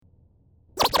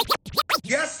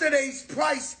Yesterday's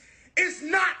price is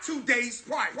not today's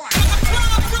price.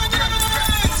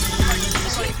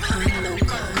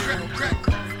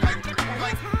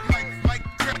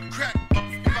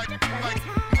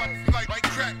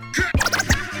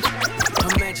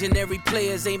 Imaginary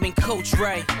players aiming coach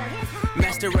right.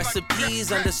 Master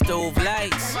recipes under stove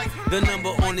lights. The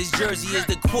number on his jersey is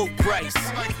the quote price.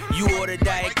 You order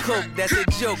Diet Coke, that's a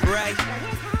joke, right?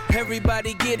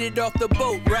 Everybody get it off the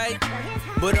boat, right?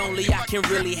 But only I can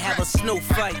really have a snow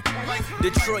fight.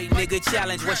 Detroit nigga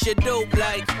challenge, what's your dope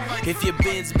like? If your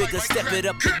bin's bigger, step it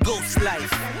up to ghost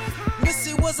life.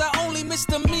 Missy, was I only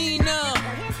misdemeanor?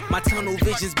 My tunnel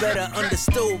vision's better under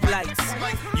stove lights.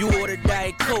 You order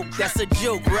Diet Coke, that's a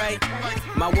joke, right?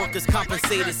 My workers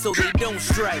compensated so they don't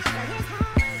strike.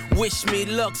 Wish me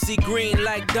luck, see green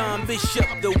like Don Bishop.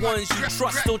 The ones you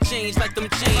trust don't change like them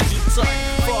chains you tuck.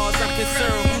 Far as I'm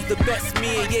concerned, who's the best?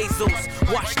 Me and Jesus.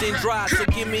 Washed and dried, so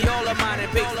give me all of mine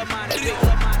and pay.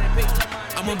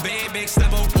 I'm a bad big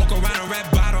stepper, walk around in red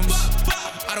bottoms.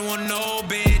 I don't want no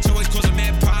bitch, always causing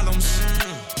mad problems.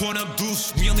 Pouring up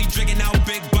deuce, we only drinking out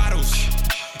big bottles.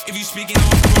 If you speaking on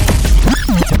bro,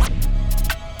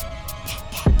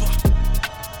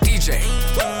 DJ.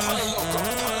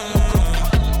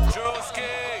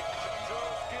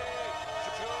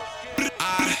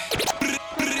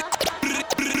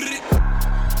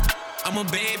 I'm a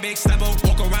bad big stepper,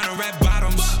 walk around in red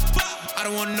bottoms. I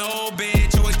don't want no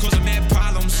bitch, always causing mad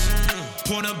problems.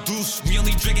 Pouring up deuce, we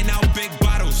only drinking out big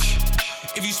bottles.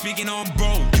 If you speaking on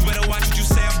bro, you better watch what you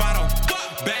say about him.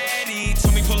 Baddie,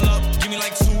 told me pull up, give me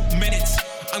like 2 minutes.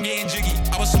 I'm getting jiggy,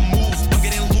 I was some move, I'm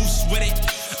getting loose with it.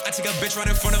 I take a bitch right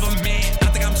in front of a man, I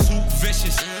think I'm too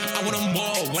vicious. I want them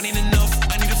all, one ain't enough,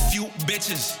 I need a few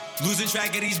bitches. Losing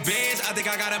track of these bands, I think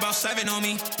I got about 7 on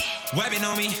me. Webbing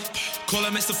on me. Call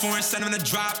him Mr. Foreign, send him to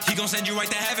drop. He gon' send you right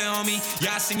to heaven on me.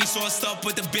 Y'all see me sauced up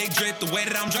with the big drip, the way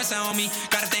that I'm dressing on me.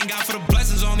 Gotta thank God for the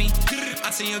blessings on me. I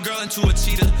turn your girl into a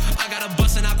cheetah. I got a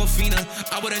bust in Aquafina.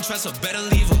 I wouldn't trust her, better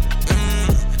leave her.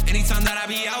 Anytime that I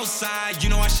be outside, you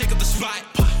know I shake up the spot.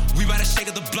 We bout to shake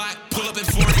up the block. Pull up in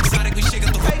foreign exotic, we shake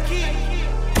up the Take it.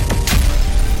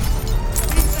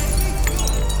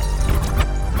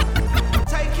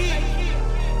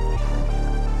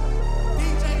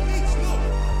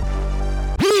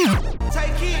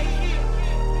 Take it.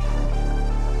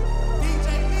 DJ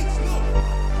Meeks, look.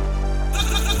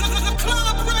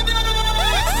 Club ready.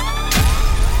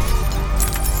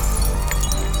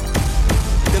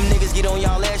 Them niggas get on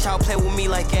y'all ass, y'all play with me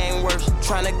like it ain't worse.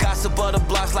 Tryna gossip other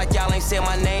blocks like y'all ain't said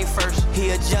my name first. He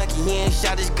a junkie, he ain't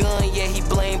shot his gun, yeah, he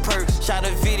blame perks. Shot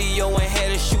a video and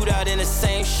had a shootout in the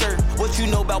same shirt. What you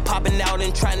know about popping out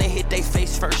and trying to hit they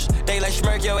face first? They like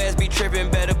smirk your ass be tripping,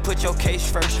 better put your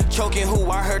case first. Choking who?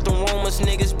 I heard them Romans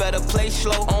niggas better play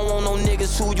slow. I don't want no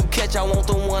niggas who you catch, I want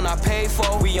the one I pay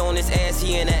for. We on this ass,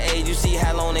 he in the age, you see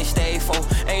how long they stay for.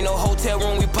 Ain't no hotel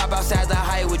room, we pop outside the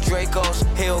height with Dracos.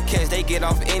 Hellcats, they get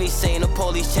off any scene, the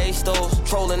police chase those.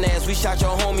 Trolling ass, we shot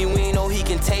your homie, we ain't know he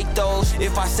can take those.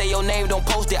 If I say your name, don't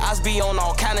post it, I be on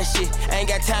all kind of shit. Ain't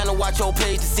got time to watch your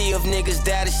page to see if niggas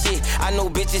die to shit. I know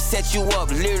bitches set you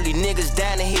up, literally niggas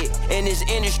down to hit. In this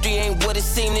industry ain't what it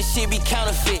seem, this shit be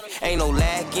counterfeit. Ain't no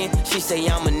lacking, she say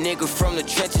I'm a nigga from the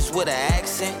trenches with an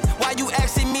accent. Why you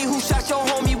asking me who shot your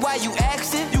homie, why you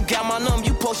asking? You got my number,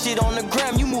 you post shit on the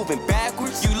gram, you moving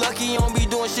backwards. You lucky you don't be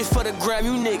doing shit for the gram,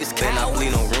 you niggas cowards. Then I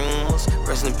bleed no rumors,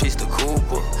 rest in peace to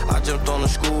Cooper. I jumped on the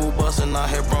school bus and I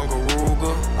hit Bronco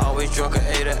Ruger. Always drunk a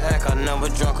 8 act, I never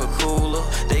drunk a cooler.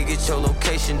 They get your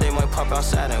location, they might pop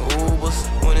outside in Ubers.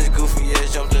 When it's goofy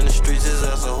ass jumped in the streets, his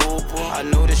ass a hooper. I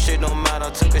know this shit don't matter, I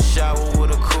took a shower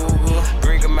with a cougar.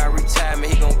 Bring him out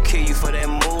retirement, he gon' kill you for that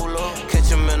moolah. Catch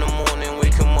him in the morning,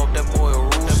 wake him up, that boy a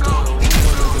rooster.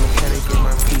 Mechanic in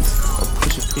my piece, I'm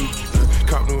pushing P.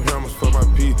 Cop new hammers for my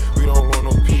P, we don't want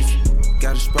no peace.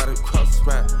 Got a spot across the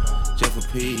spot, just for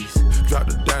peace. Drop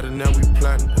the data, now we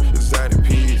plotting, exotic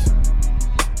peas.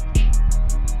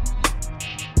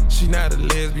 She not a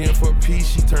lesbian for peace,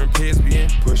 she turned lesbian.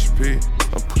 Push P,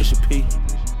 I'm pushing P.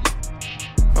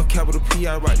 On capital P,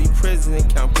 I write these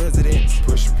presidents, count presidents.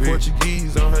 Push P.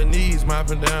 Portuguese on her knees,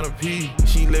 mopping down a P.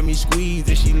 She let me squeeze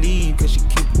and she leave, cause she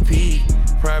keep a P.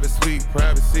 Private suite,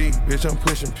 privacy, bitch, I'm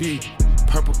pushing P.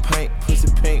 Purple paint, pussy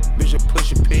pink, bitch, I'm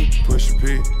pushing P. Pushing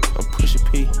P, I'm pushing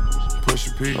P.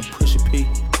 Pushing P, I'm pushing P.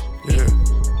 Yeah.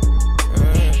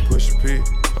 Pushing P,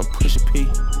 I'm pushing P.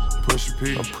 Pushing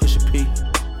P, I'm pushing P.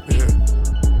 Yeah.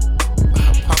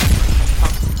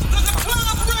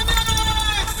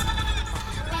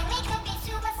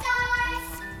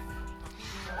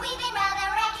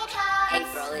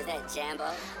 Is that Jambo?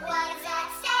 What is that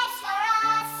stage for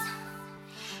us?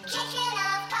 Kicking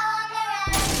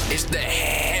It's the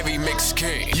heavy mix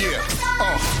king. Yeah.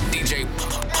 DJ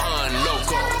Pun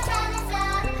Loco.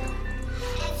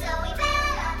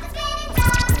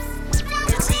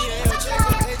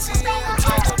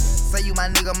 Say you my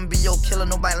nigga, I'ma be your killer.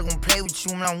 Nobody gon' play with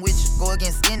you when I'm with you. Go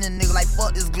against any nigga like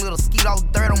fuck this glitter. Skeet all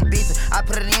dirt on bitches. I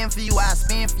put it in for you, I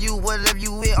spin for you. Whatever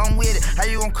you with, I'm with it. How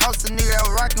you gon' cost a nigga that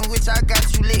rockin' with you? I got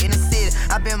you lit in the city.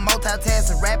 I been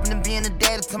multitasking, rapping and being a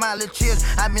daddy to my little children.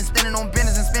 I been spinning on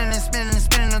business and spinning and spinning and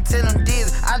spinning until I'm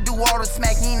dizzy. I do all the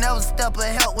smack, you ain't never step or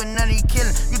help with none of you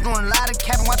killing. You doing a lot of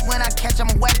capping, watch when I catch,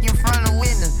 I'ma whack you in front of the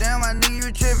witness. Damn, I knew you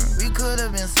were tripping. We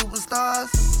could've been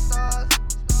superstars.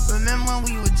 Remember when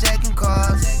we were jacking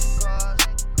cars?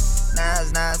 Now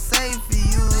it's not safe for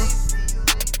you.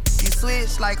 You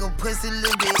switch like a pussy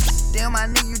little bitch. Damn, I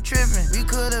knew you tripping. We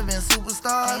could've been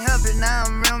superstars. Can't help it, now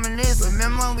I'm reminiscing.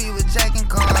 Remember when we were jacking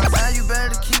cars? Now you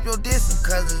better keep your distance,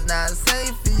 cause it's not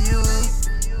safe for you.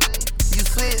 You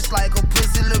switch like a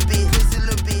pussy little bitch. Pussy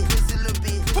little bitch. Pussy little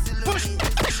bitch. Pussy little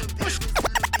bitch.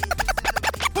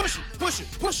 Push it,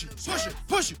 push it, push it,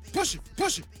 push it, push it,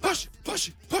 push it, push it, push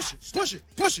it, push it, push it,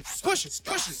 push it, push it,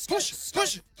 push it, push it,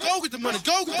 push it. Go get the money,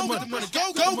 go get the money,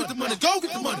 go get the money, go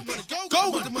get the money, go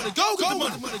get the money, go get the money, go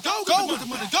get the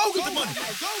money, go get the money.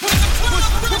 Push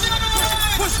it,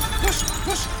 push it,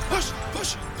 push it, push it,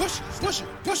 push it, push it, push it,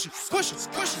 push it, push it,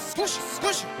 push it, push it,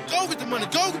 push it. Go get the money,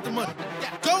 go get the money,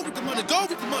 go get the money, go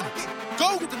get the money,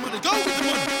 go get the money, go get the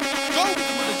money, go get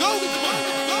the money, go get the money.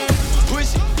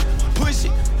 Push it, push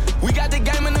it. We got the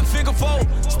game in the figure four.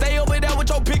 Stay over there with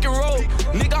your pick and roll.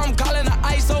 Nigga, I'm calling the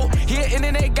ISO. Here,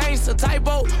 internet gangster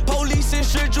typo. Police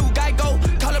insured you, Geico.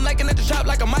 Call him like at the trap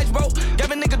like a mic, bro. Gave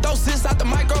a nigga doses out the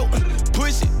micro.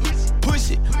 Push it,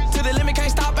 push it. To the limit, can't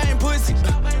stop, I ain't pussy.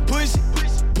 Push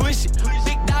it, push it.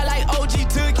 Big dog like OG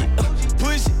took it.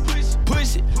 Push it,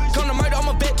 push it. Come to murder,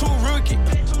 I'ma bet to a rookie.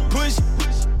 Push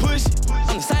it, push it.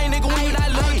 I'm the same nigga when you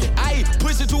not looking. Ayy,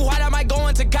 push it too hard, I might go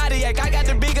into cardiac. I got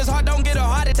the biggest heart, don't get a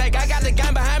heart attack. I got the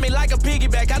game behind me like a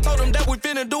piggyback. I told them that we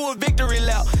finna do a victory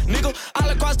lap. Nigga, all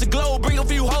across the globe, bring a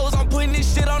few hoes. I'm putting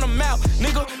this shit on the map.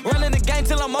 Nigga, running the game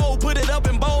till I'm old. Put it up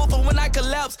in bold for when I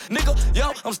collapse. Nigga,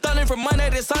 yo, I'm stunning from Monday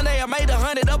to Sunday. I made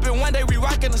 100 up in one day. We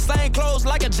rocking the same clothes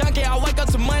like a junkie. I wake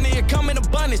up to money, it come in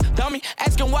abundance. Dummy,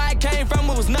 asking why it came from.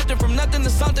 It was nothing from nothing to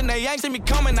something. They ain't see me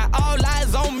coming. Now all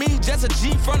eyes on me. Just a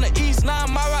G from the east. Now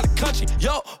I'm all around the country.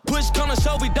 Yo, push come to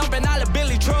show. We dumping all the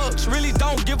Billy trucks. Really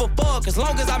don't give a fuck. As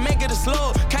long as I make it a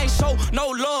slug. Can't show no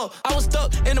love. I was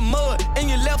stuck in the mud and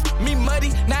you left me muddy.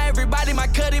 Now everybody, my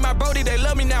cutty, my brody, they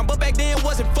love me now. But back then it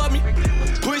wasn't for me.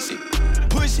 Push it,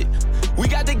 push it. We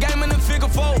got the game in the figure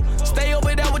four. Stay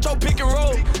over there with your pick and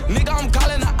roll. Nigga, I'm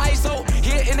calling the ISO.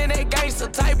 Here, internet gangster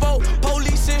typo.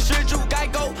 Police insured you,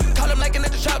 Geico. Call him like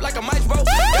at the trap like a mic, bro.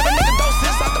 Every nigga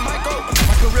doses out the micro.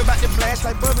 My career about to flash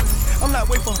like bubbly. I'm not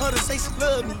waiting for her to say she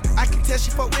love me. I can tell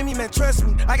she fuck with me, man, trust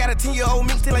me. I got a 10-year-old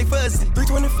me still ain't fuzzy.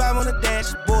 325 on the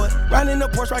dashboard. Riding the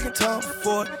Porsche, rockin' Tom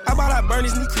Ford. I bought out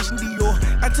Bernie's new Christian Dior.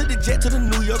 I took the jet to the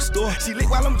New York store. She lit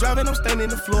while I'm driving, I'm standing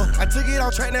the floor. I took it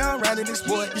off track, now I'm riding this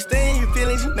boy. You stay in your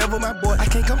feelings, you never my boy. I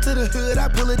can't come to the hood, I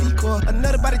pull a decoy.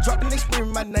 Another body drop the next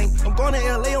screaming my name. I'm going to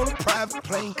LA on a private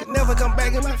plane. Could never come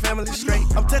back in my family straight.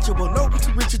 I'm touchable, no, I'm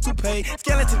too rich or too paid.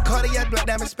 Skeleton, cardiac, black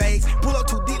diamond spades. Pull up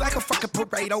too deep like a fucking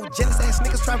parade. Oh, jealous ass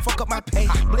niggas try to fuck up my pay.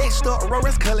 Black star,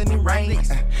 Aurora's culling in rain.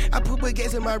 I put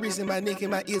baguettes in my wrist and my neck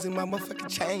and my ears and my motherfucking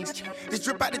chains. This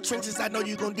drip out the trenches, I know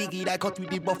you gon' dig it. I go through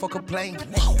deep, motherfucker plane.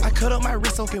 I cut up my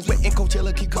wrist open wet and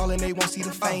Coachella keep calling, they won't see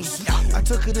the fame. I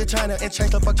took her to China and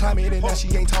changed up her climate and now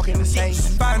she ain't talking the same.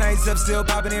 5 nights up, still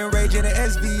popping in rage. In the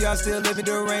SVR, still living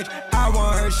the range. I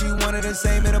want her, she wanted the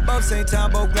same. And above same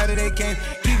time, both glad that they came.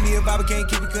 Keep me a vibe, can't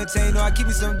keep it contained. No, I keep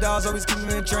me some dolls, always keep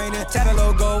me in training. Tat a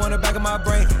logo on the back of my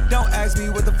brain. Don't ask me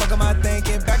what the fuck am I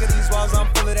thinking. Back of these walls, I'm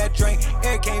full of that drink.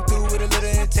 Air came through with a little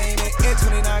entertainment. Air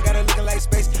 29 got her looking like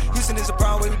space. Houston is a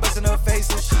problem, we busting her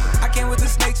faces. I came with the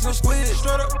snakes, no squid.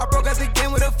 Straight up, I broke out the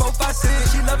game with a 4-5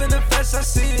 6. She loving the flesh, I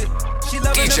see it. She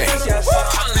loving the flesh, I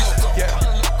see it.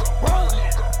 Yeah.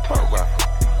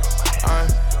 I'm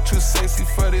too sexy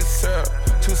for this girl,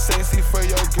 too sexy for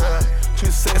your girl,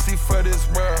 too sexy for this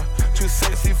world, too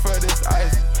sexy for this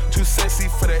ice, too sexy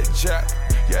for that jack.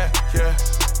 Yeah, yeah.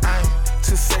 I'm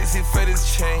too sexy for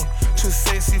this chain, too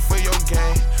sexy for your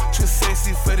game, too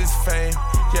sexy for this fame.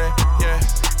 Yeah, yeah.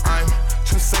 I'm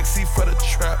too sexy for the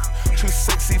trap, too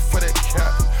sexy for that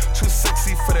cap, too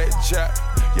sexy for that jack.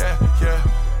 Yeah,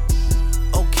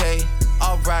 yeah. Okay,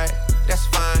 alright, that's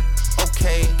fine.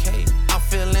 Okay, I'm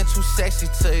feeling too sexy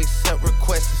to accept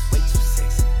requests. Way too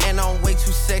sexy. And I'm way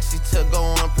too sexy to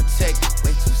go unprotected.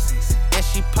 Way too sexy. And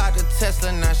she popped a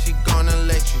Tesla, now she gonna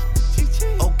let you.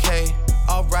 Okay,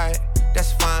 alright.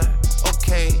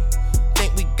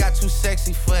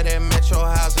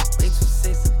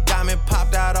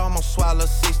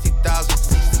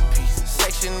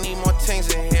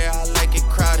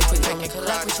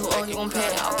 rock, we too old, you gon'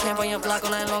 pay. I'll camp on your block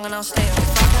all night long and I'll stay.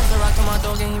 Pass the rock to my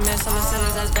dog and he missed. I'ma send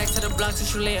his ass back to the block to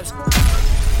shoot layups.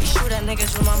 We shoot at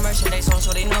niggas with my merchandise on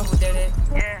so they know who did it.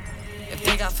 If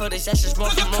they got footage, that's just more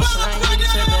promotion. I ain't really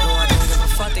trippin'. No, I don't give a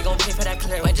fuck, they gon' pay for that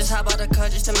clip. Might just hop out the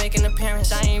cut just to make an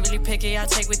appearance. I ain't really picky, I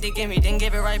take what they give me, then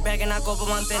give it right back and I go for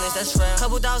my business. That's real.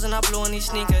 Couple thousand I blew on these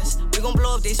sneakers. We gon'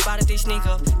 blow up they spot if they sneak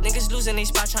up. Niggas losing they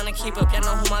spot tryna keep up. Y'all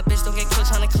know who my bitch don't get killed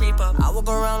tryna creep up. I walk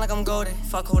around like I'm goated.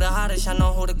 Fuck who the hottest, y'all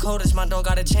know who the coldest. My dog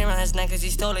got a chain around his neck cause he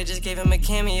stole it. Just gave him a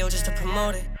cameo just to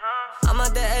promote it. I'm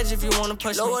at the edge if you wanna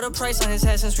push me. Lower the price on his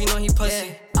head since we know he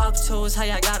pussy. Up to is how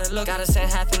y'all gotta look. Gotta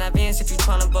send half in advance if you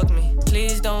tryna book me.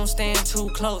 Please don't stand too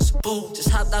close. Boo, just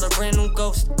hopped out a brand new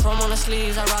ghost. Chrome on the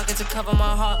sleeves, I rock it to cover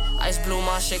my heart. Ice blue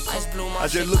my shit, ice blue my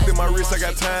shit. I just looked at my wrist, I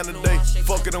got time today.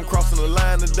 Fuck it, I'm crossing the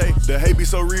line today. The hate be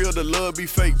so real, the love be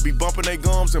fake. Be bumping they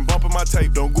gums and bumping my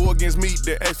tape. Don't go against me,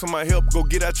 they ask for my help. Go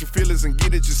get out your feelings and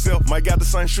get it yourself. Might got the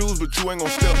same shoes, but you ain't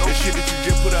gon' step. That shit that you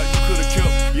just put out, you coulda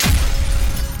kept. Yeah.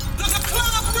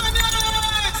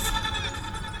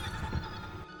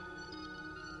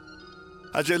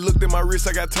 I just looked at my wrist,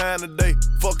 I got time today.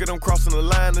 Fuck it, I'm crossing the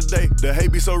line today. The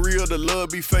hate be so real, the love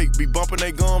be fake. Be bumping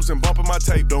they gums and bumping my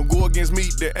tape. Don't go against me,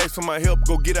 they ask for my help.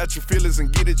 Go get out your feelings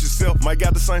and get it yourself. Might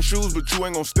got the same shoes, but you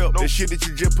ain't gon' step. That shit that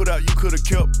you just put out, you coulda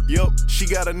kept. Yup, she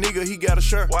got a nigga, he got a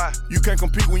shirt. Why? You can't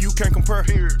compete when you can't compare.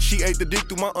 She ate the dick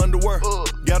through my underwear.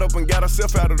 Got up and got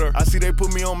herself out of there. I see they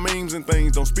put me on memes and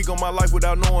things. Don't speak on my life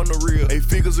without knowing the real. 8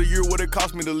 figures a year, what it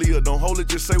cost me to live. Don't hold it,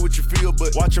 just say what you feel.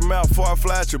 But watch your mouth before I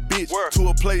fly at your bitch. To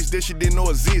a place that she didn't know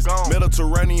exist.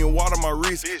 Mediterranean water my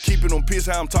wrist. Keeping them pissed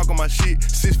how I'm talking my shit.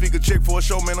 6 figure check for a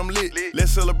show, man, I'm lit.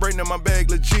 Let's celebrate now, my bag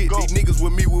legit. These niggas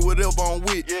with me with whatever I'm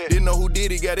with. Didn't know who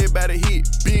did it, got everybody hit.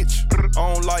 Bitch,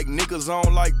 I don't like niggas, I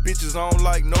don't like bitches, I don't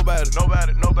like nobody.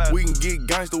 We can get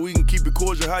gangster, we can keep it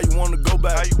cordial. How you wanna go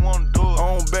back? How you wanna do it?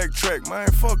 I don't backtrack,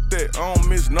 man, fuck that. I don't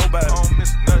miss nobody. I don't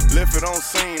miss nothing. Left it on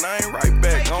scene, I ain't right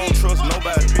back. I don't trust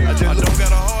nobody. I don't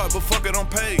got a heart, but fuck it, I'm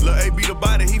paid. Lil' A be the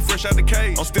body, he fresh out the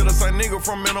cage. I'm still the same nigga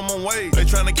from minimum wage. They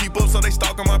tryna keep up, so they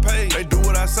stalking my page. They do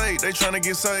what I say, they tryna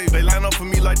get saved. They line up for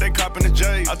me like they copping the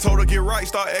J. I told her get right,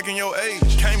 start acting your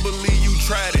age. Can't believe you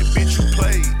tried it, bitch, you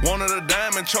played. Wanted a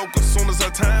diamond choker, soon as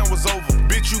her time was over.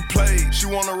 Bitch, you played. She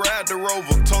wanna ride the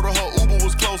Rover. Told her Uber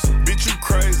was closer. Bitch, you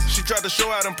crazy. She tried to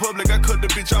show out in public, I cut the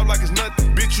bitch off like it's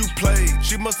nothing. Bitch, you played.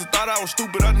 She must've thought I was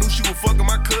stupid, I knew she was fucking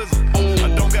my cousin.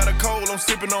 I don't got a cold, I'm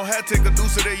sipping on hat, take a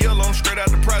deuce of that yellow, I'm straight out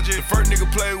the project. The first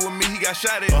nigga played with me, he got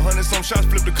shot at. 100 some shots,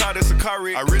 flipped the car, that's a car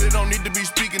wreck. I really don't need to be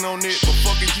speaking on it, but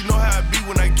fuck it, you know how I be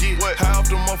when I get high off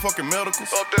the motherfucking medicals.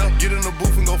 Up there, get in the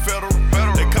booth and go federal.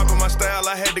 They copy my style,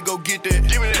 I had to go get that.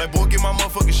 Give me that. Like, boy, get my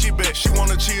motherfucking shit back. She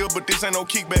wanna chill, but this ain't no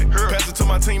kickback. Pass it to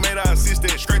my teammate, I assist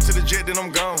that. Straight to the jet, then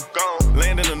I'm gone.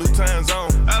 Land in a new time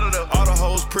zone. Out of the all the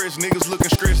hoes pressed, niggas looking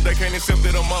stressed, they can't accept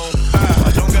that I'm on.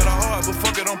 I don't got a heart, but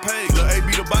fuck it, I'm paid. Lil' A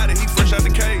be the body, he fresh out the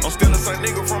cage. I'm still the same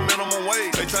nigga from minimum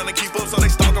wage. They tryna keep up, so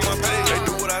they stalking my page. They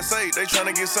do what I say, they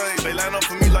tryna get saved. They line up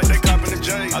for me like they copping the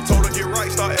J. I told her get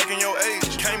right, start acting your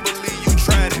age. Can't believe you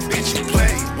tried it, bitch, you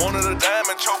played. Wanted a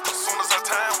diamond choker, soon as her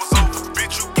time was over.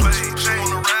 Bitch, you played. She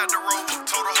wanna ride the Rover,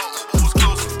 told her Uber was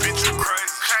closer. Bitch, you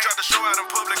crazy. She tried to show out in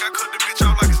public, I cut the bitch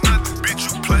off like it's nothing. Bitch,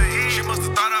 you played. She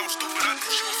must've thought I was stupid, I knew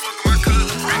she was fucking my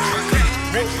cousin.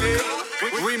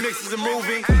 Bitch, remix is a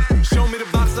movie. Show me the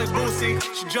box like Boosie.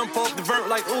 She jump off the vert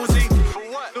like Uzi.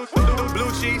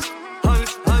 Blue cheese,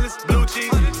 hundreds, blue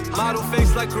cheese. Model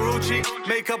face like Karuchi.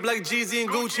 Makeup like Jeezy and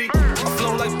Gucci. I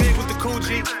flow like Big with the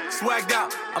Coochie. Swagged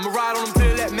out, I'ma ride on him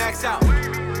till that max out.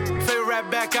 Favorite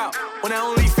rap back out. When I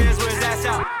only fans wear his ass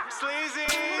out.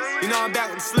 You know I'm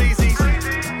back with the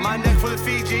sleazies. My neck full of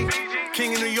Fiji.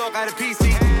 King in New York out of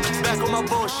PC. Back on my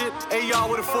bullshit. AR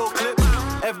with a full clip.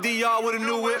 FDR with a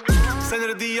new whip. Send it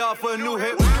to DR for a new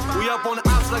hit. We up on the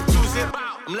ops like 2-zip.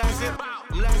 I'm last zip.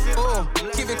 Ooh,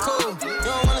 keep it cool. You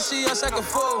don't wanna see us like a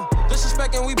fool.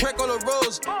 Disrespecting, we break all the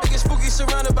rules. It get spooky,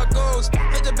 surrounded by goals.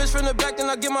 Hit the bitch from the back, then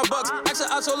I get my bucks. Ask her,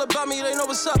 I told about me, they know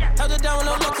what's up. Held it down when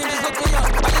I'm looking, just looking up.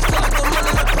 I just collect the money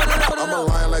and put it up. I'm a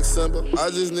lion like Simba. I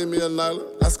just need me a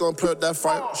Nyla. That's gonna put that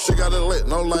fight. She got it lit,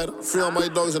 no lighter. Free on my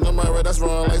dogs and on my red. That's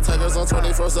running like tigers on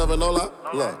 24/7, no lie.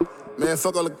 Look. Man,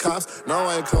 fuck all the cops. No,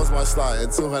 I ain't close my slide.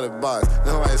 And 200 bucks.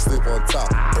 No, I ain't sleep on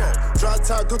top. Drop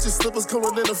top, Gucci slippers, cooler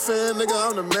than a fan, nigga,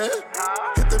 I'm the man.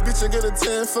 Hit the bitch and get a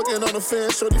 10, fucking on the fan,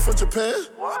 shorty from Japan.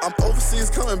 I'm overseas,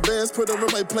 counting bands, put them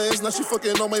in my plans. Now she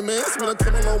fucking on my mans. We done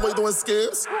came a long way doing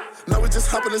scams. Now we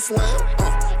just hopping and slam.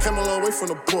 Came a long way from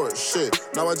the Porsche, shit.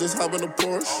 Now I just hop in the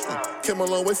Porsche. Came a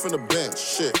long way from the bench,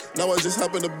 shit. Now I just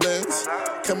hop in the Benz.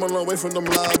 Came a long way from them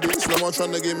lobbies. Now I'm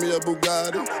trying to get me a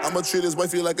Bugatti. I'ma treat his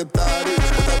wifey like a thotty.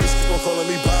 But that bitch keep on calling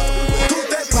me Bobby.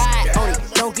 Ride on it,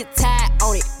 don't get tired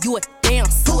on it. You a damn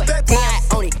suit. Ride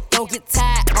on it, don't get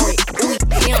tired on it. Ooh,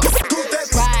 damn.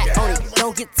 Ride on it,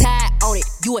 don't get tired on it.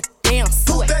 You a damn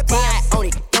suit. Ride on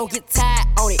it, don't get tired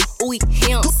on it. Ooh,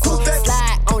 damn.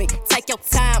 Slide on it, take your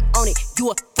time on it.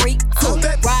 You a freak too.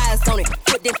 Rise on it,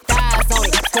 put them thighs on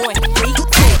it. Going free too.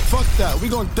 Fuck that, we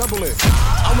gon' double it.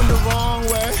 I went the wrong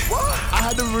way. I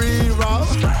had to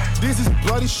reroute. These is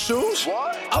bloody shoes.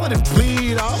 I let it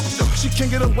bleed out. She can't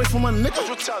get away from my nigga.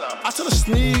 I tell her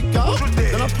sneak out.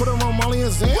 Then I put her on Molly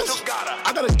and Zans.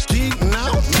 I got a geek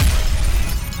now.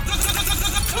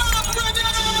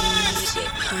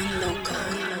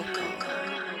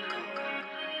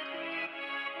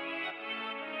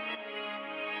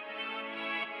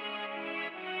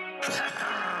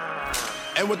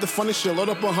 And with the funny shit, load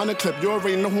up 100 clip. You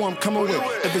already know who I'm coming with.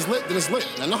 If it's lit, then it's lit.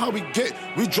 I know how we get.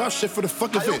 We drop shit for the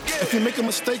fuck of it. If you make a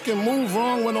mistake and move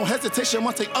wrong with no hesitation, I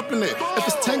might take up in it. If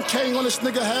it's 10K on this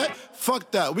nigga head,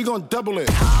 fuck that. We gon' double it.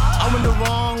 I went the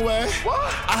wrong way.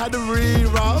 I had to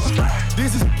reroute.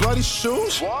 These is bloody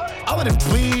shoes. I let it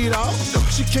bleed out.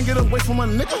 She can't get away from my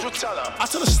nigga. I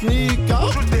tell her sneak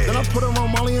out. Then I put her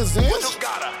on Molly and Zans.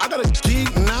 I got a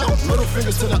geek now. Middle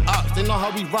fingers to the ops. They know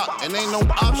how we rock, and ain't no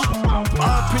option.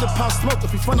 R.I.P. to Pop Smoke.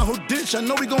 If we find out who did it, I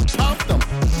know we gon' pop them.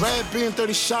 Red being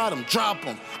 30 shot him, drop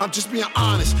him. I'm just being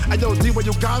honest. Hey, yo, D, where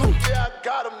you got him? Yeah, I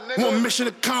got him, nigga. One mission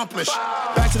accomplished.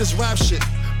 Back to this rap shit.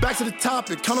 Back to the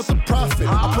topic, count up the profit.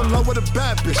 I put love with a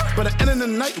bad bitch, but at the end of the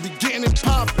night, we getting it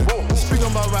poppin'. Speaking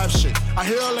about rap shit, I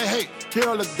hear all the hate, hear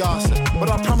all the gossip. But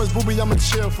I promise, booby, I'ma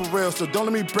chill for real, so don't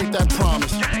let me break that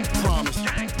promise. Promise.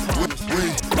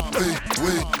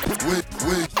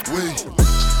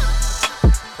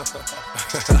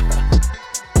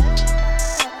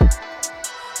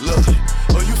 Look,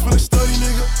 oh, you feelin' sturdy,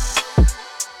 nigga?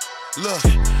 Look,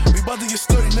 we bout to get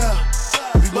sturdy now.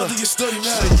 We bout to get sturdy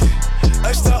now.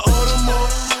 Iced out all the more,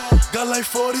 got like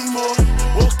 40 more.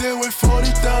 Walked in with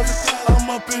 40,000, I'm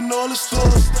up in all the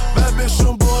stores. Bad bitch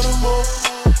from Baltimore,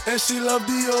 and she love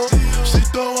Dior. She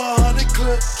throw 100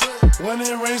 clips, when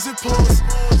it rains it pours.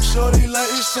 Shorty like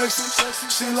it sexy,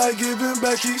 she like giving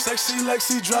Becky. Sexy like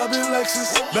she driving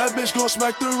Lexus. Bad bitch gon'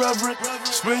 smack the reverend,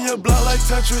 spin your block like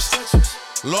Tetris.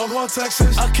 Longhorn,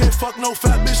 Texas, I can't fuck no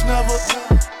fat bitch never.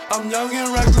 I'm young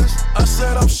and reckless, I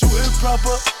said I'm shooting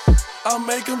proper. I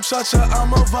make him cha-cha,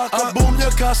 I'm a vodka. I boom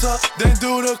your casa, then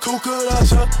do the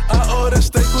cucaracha. I order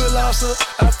steak with lobster.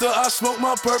 After I smoke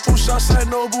my purple shots at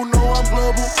Noble, know I'm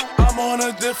global. I'm on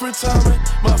a different timing.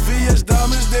 My VS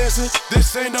diamonds dancing.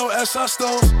 This ain't no SI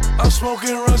stones. I'm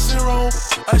smoking runs and roll.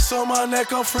 Ice on my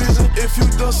neck, I'm freezing. If you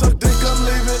don't suck dick, I'm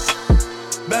leaving.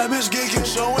 Bad bitch geeking,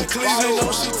 showing cleavage,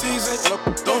 know she teasing.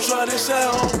 Don't try this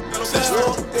at home.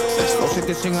 Los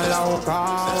cities sin en la boca,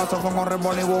 vaso con Red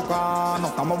Bull y boca. No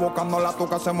estamos buscando la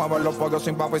tuca, se mueven los pollos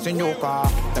sin papa y sin yuca.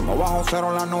 Tengo bajo cero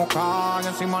en la nuca y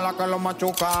encima la que los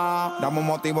machuca. Dame un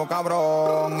motivo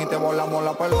cabrón y te volamos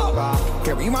la peluca.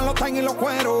 Que vivan los time y los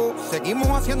cueros, seguimos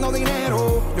haciendo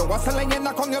dinero. Yo voy a ser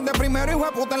leyenda con Dios de primero, hijo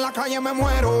de puta en la calle me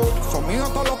muero. Son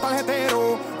míos todos los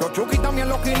tarjeteros, los chuki también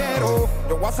los quileros.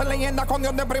 Yo voy a ser leyenda con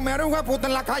Dios de primero, hijo de puta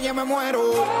en la calle me muero.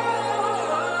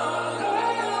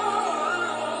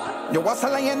 Yo voy a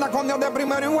ser leyenda con Dios de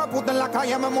primero, hijo de puta en la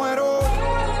calle me muero.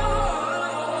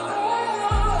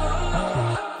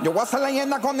 Yo voy a ser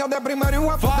leyenda con Dios de primero,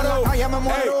 hijo de puta en la calle me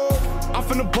muero. I'm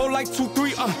finna blow like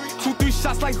 2-3, 2-3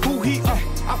 shots like who he,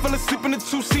 I fell asleep in the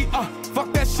 2-seat,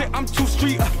 fuck that shit, I'm too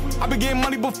street, I been getting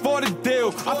money before the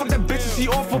deal, I fuck that bitch and she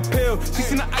off a pill, she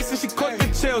seen the ice and she caught the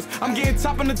chills, I'm getting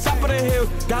top on the top of the hill,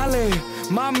 dale,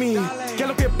 mami, que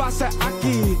lo que pasa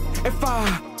aquí, if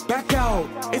I back out,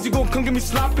 is you gon' come get me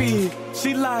sloppy,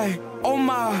 she like, oh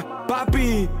my,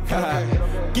 papi,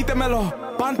 quítemelo,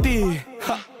 panty,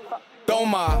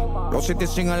 toma. Los cities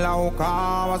sin en la boca,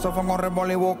 vaso con Red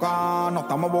Bull y boca. No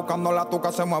estamos buscando la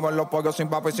tuca, se mueven los pollos sin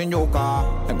papa y sin yuca.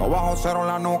 Tengo bajo cero en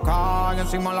la nuca y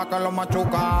encima la que los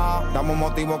machuca. Dame un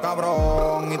motivo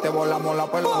cabrón y te volamos la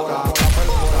peluca.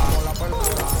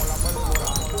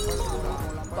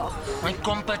 No hay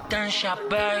competencia,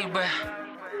 baby.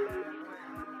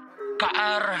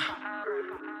 KR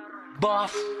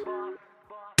Buff.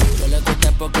 Yo le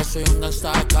quité porque soy un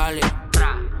gangsta de Cali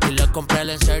y le compré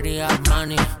la serie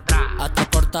Armani. Hasta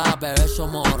corta, bebé,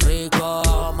 somos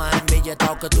ricos. Más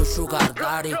embilletado que tu sugar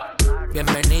daddy.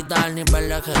 Bienvenida al nivel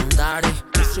legendario.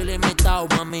 Yo soy limitado,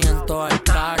 mami, en todo el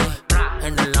party.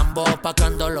 En el Lambo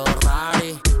pacando los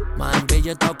rari. Más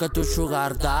embilletado que tu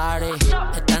sugar daddy.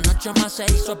 Esta noche más se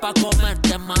hizo pa'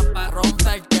 comerte, más pa'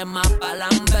 romperte, más pa'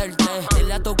 lamberte.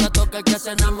 Dile a tu gato que el que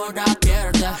se enamora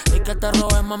pierde. Y que te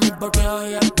robe, mami, porque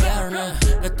hoy es viernes.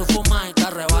 Que tú fumas y te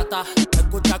arrebata.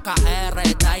 Escucha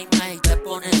KR, Daime y te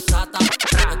pones sata.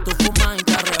 Que tú fumas y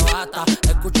te arrebata.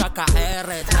 Escucha KR,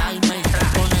 Daime y te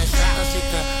pones sata. Así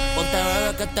que ponte,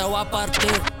 bebé, que te voy a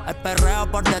partir. El perreo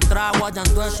por detrás,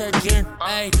 guayando ese jean.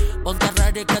 Ey, ponte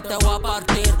ready que te voy a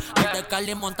partir. El de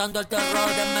Cali montando el terror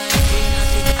de Medellín.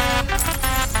 Así que...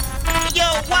 Yo,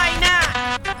 why not?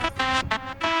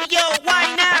 Yo, why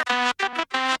not?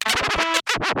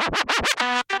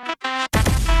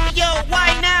 Yo,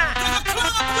 why not?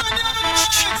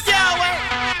 Yo,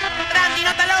 Randy,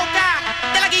 no te loca.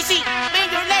 De la KC,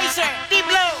 Major Lazer,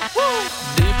 Diplo.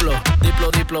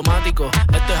 Diplomático,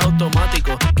 esto es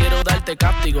automático. Quiero darte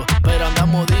cáptico, pero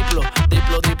andamos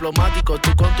diplomático.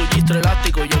 Tú con tu gistro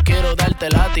elástico, yo quiero darte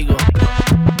látigo.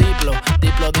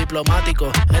 Diplomático,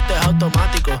 esto es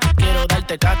automático. Quiero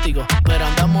darte castigo, pero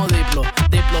andamos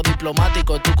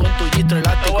diplomático. Tú con tu gistro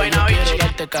elástico, yo quiero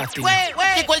darte castigo.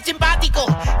 Llegó el simpático,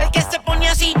 el que se pone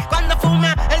así cuando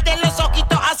fuma, el de los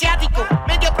ojitos asiáticos,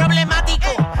 medio problemático.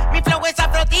 Mi flow es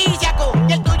afrodisíaco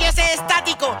y el tuyo es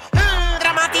estático,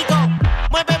 dramático.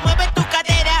 Mueve tu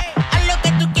cadera, haz lo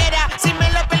que tú quieras. Si me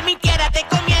lo permitiera, te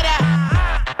comiera.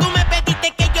 Tú me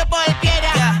pediste que yo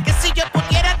volviera, que si yo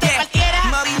pudiera te partiera.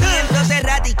 Movimientos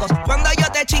erráticos, cuando yo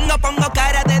te chingo pongo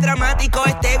cara de dramático.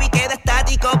 Este vi queda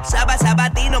estático,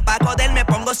 sabatino, pa' joder me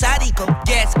pongo sádico.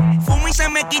 Yes, fumo y se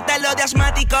me quita lo de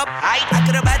asmático. Ay,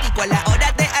 acrobático a la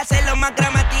hora de hacerlo más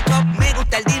dramático. Me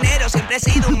gusta el dinero, siempre he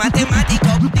sido un matemático.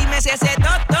 Dime si ese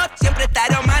tot siempre está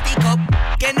aromático.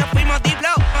 Que nos fuimos diplo.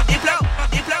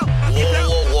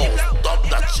 Stop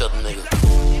that shit, nigga.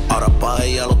 Ahora pa'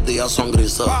 ella los días son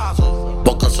grises,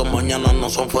 porque son mañanas no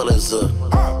son felices.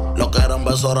 Lo que eran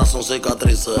besos ahora son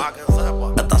cicatrices.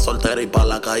 Estás soltera y pa'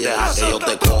 la calle a que yo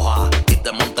te coja y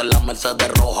te monte en la Mercedes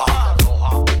roja.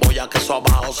 Voy a que eso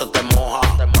abajo se te moja,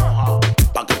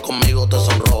 pa' que conmigo te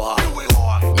sonroja.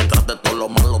 Mientras de todo lo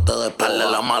malo te despele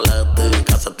la maleta,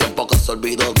 que hace tiempo que se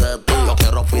olvidó de ti. Yo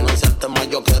quiero financiarte más,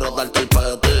 yo quiero darte el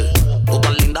peti. Tú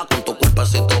tan linda con tu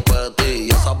cuerpecito peti y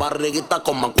esa barriguita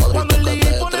con más cuadritos que Tetris. Cuando el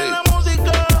DJ pone la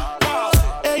música,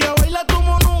 ella baila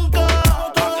como nunca.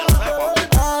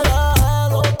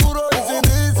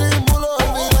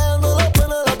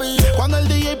 Cuando el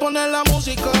DJ pone la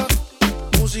música,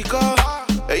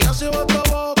 ella se va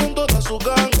abajo con toda su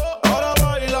gang. Ahora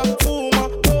baila, fuma,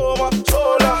 toma,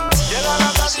 sola. Llega a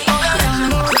la casa y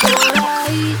por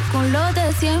ahí, con lo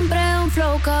de siempre, un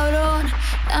flow cabrón.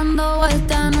 Dando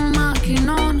vuelta en un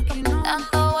maquinón.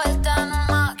 Dando vuelta en un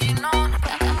maquinón.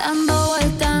 Dando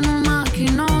vuelta en un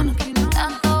maquinón.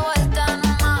 Dando vuelta en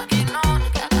un maquinón.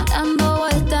 Dando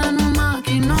vuelta en un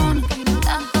maquinón.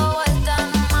 Dando vuelta en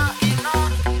un maquinón.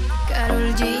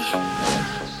 Karol G.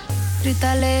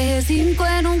 Rita Eje 5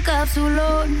 en un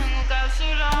capsulón.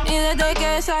 Y desde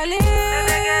que salí,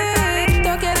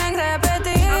 todos quieren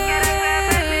repetir.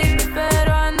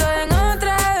 Pero ando en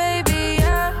otra, baby,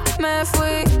 ya me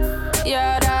fui. Y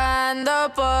ahora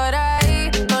ando por ahí,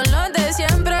 con los de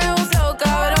siempre, un flow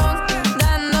cabrón.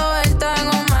 Dando vuelta en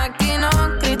un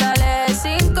maquinón. Rita Eje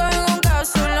 5 en un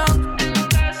capsulón.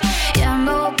 Y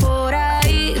ando por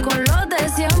ahí, con los de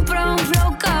siempre, un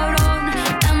flow cabrón.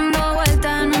 Dando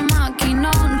vuelta en un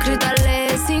maquinón. Rita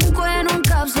Eje 5 en un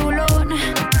capsulón.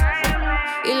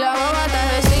 Y la boba está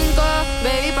de 5,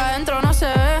 baby, pa' dentro no se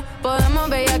ve. Podemos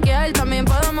bellaquear, también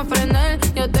podemos prender.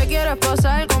 Yo te quiero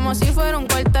esposar como si fuera un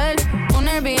cuartel. Un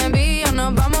Airbnb o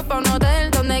nos vamos pa' un hotel.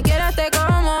 Donde quieras te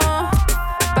como,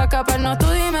 pa' escaparnos tú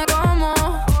dime cómo.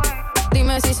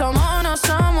 Dime si somos o no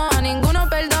somos, a ninguno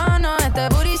perdono. Este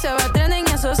booty se va a trending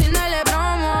y eso sin darle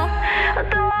promo.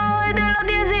 Hasta abajo desde los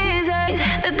 16,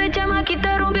 desde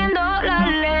chamaquita rompiendo la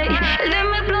ley. El de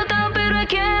me explota pero es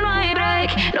que no hay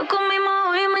break. Lo comimos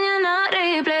hoy, mañana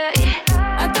replay.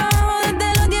 Hasta abajo desde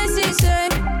los 16,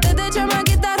 desde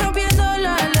chamaquita rompiendo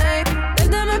la ley. El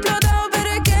de me explotado pero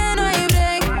es que no hay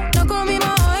break. Lo comimos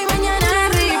hoy, mañana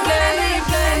replay.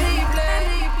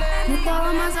 No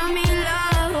estaba más a mi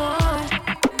lado.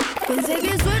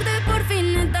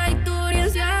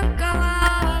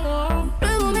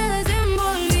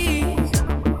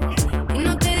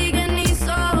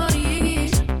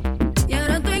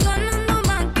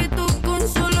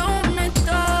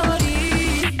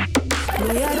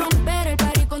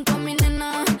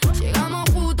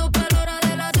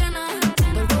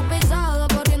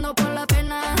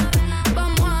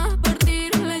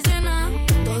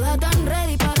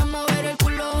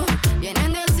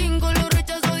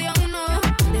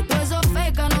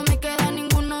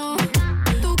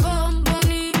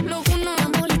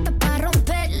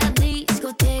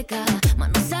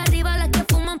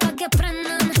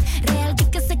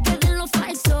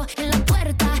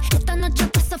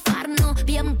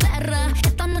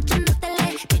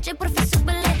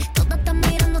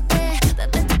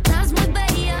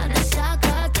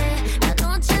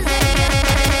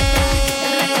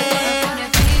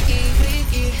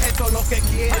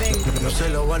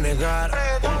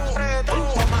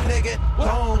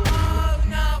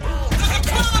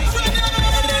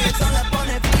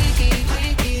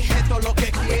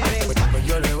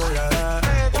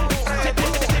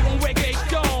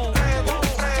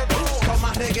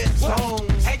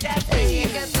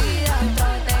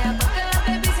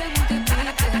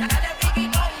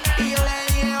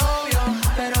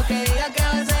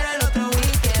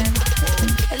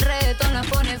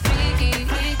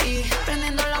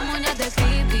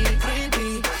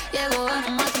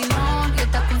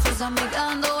 sus amigas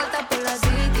dando vueltas por la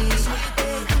city.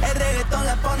 El reggaetón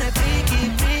la pone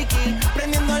friki, friki,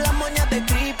 prendiendo las moñas de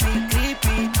creepy,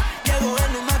 creepy. Llegó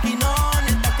en un maquinón,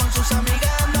 está con sus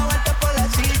amigas dando vueltas por la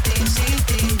city,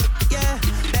 city. Yeah,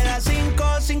 de las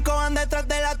 5 van detrás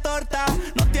de la torta.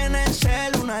 No tienen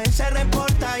cel, una vez se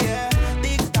reporta, yeah.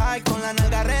 Tic-tac con la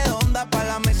nalga redonda pa'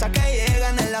 la mesa que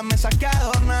llegan, en la mesa que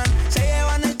adornan. Se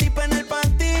llevan el tipo en el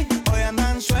panty, hoy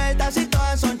andan sueltas y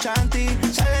todas son chanty.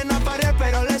 Salen a parear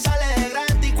pero le sale de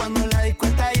gratis cuando la disco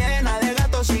está llena de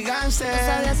gatos y gánster. No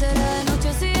sabía si era de noche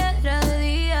o si era de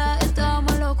día.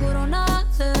 Estábamos en lo oscuro, nada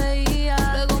se veía.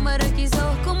 Luego me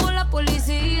requisó como la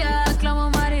policía. Clamo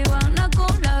marihuana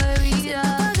con la bebida.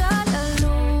 Apaga la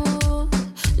luz,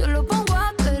 yo lo pongo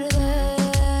a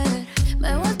perder.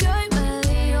 Me volteó y me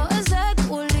dijo ese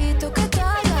culito que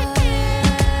traes.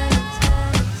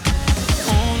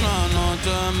 Una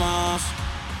noche más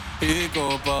y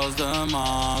copas de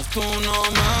más. Tú no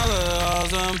me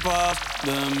dejas en paz,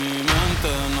 de mi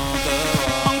mente no te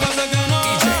vas. Aunque sé que no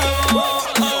debo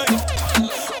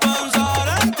pensar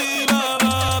en ti,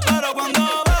 bebé, pero cuando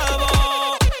bebo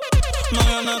me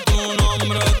viene tu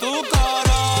nombre, tu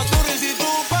cara, tu risa y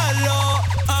tu pelo.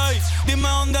 Ay, dime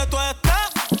dónde tú estás,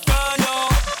 que yo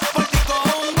por ti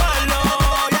cojo un vuelo.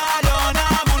 Ya yo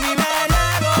nabo ni me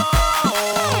llego.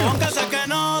 Aunque sé que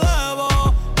no debo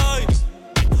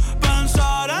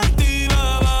pensar en ti,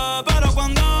 bebé, pero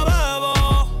cuando bebo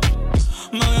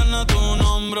me viene tu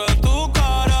nombre, tu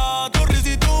cara, tu risa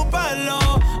y tu pelo.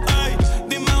 Ey,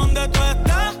 dime dónde tú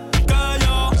estás, que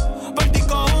yo por ti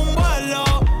cojo un vuelo.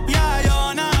 Ya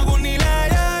yo nago ni le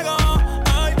llego.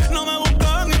 Ey, no me busques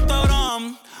en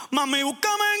Instagram, mami,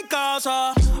 búscame en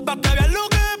casa, pa' que veas lo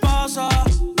que pasa.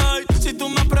 Ey, si tú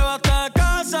me pruebas te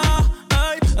casa,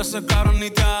 ey, ese carro ni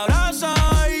te abraza.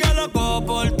 Y yo loco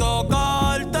por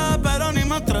tocarte, pero ni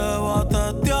me atrevo a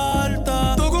testearte.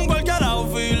 Tú con cualquier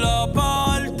outfit la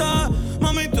parte,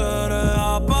 mami, tú eres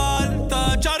aparte.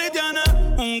 Chari tiene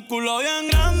un culo bien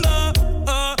grande,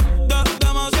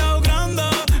 demasiado grande.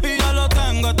 Y ya lo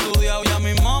tengo estudiado, ya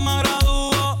mismo me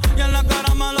graduó. Y en la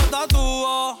cara me lo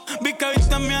tatúo. Vi que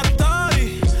viste mi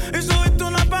story y subiste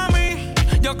una pa' mí.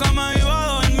 Yo que me iba a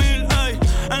dormir, ey,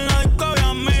 en la disco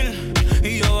había 1000.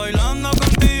 Y yo bailando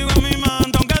contigo en mi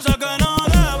mente, aunque sé que no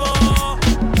debo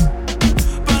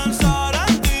pensar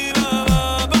en ti,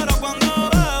 bebé, pero cuando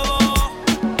bebo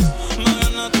me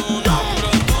viene tu nombre,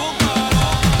 tu cara.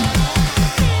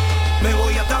 Me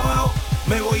voy hasta abajo,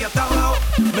 me voy hasta abajo,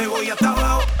 me voy hasta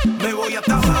abajo, me voy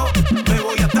hasta abajo, me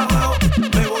voy hasta abajo,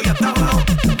 me voy hasta abajo,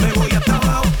 me voy hasta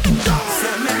abajo. Se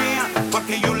menea pa'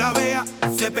 que yo la vea,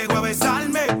 se pegó a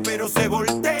besarme, pero se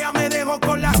voltea, me dejó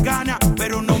con las ganas,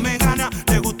 pero no me gana,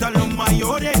 le gustan los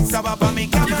mayores, esa va pa' mi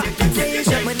cama. Sí,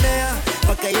 se menea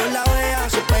pa' que yo la vea,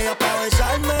 se pega pa'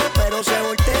 besarme, pero se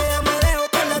voltea, me dejo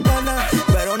con las ganas,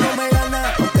 pero no me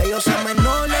gana, aunque yo sea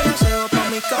menor, le deseo pa'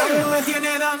 mi Pero cama. me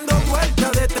tiene dando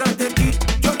vueltas detrás de ti,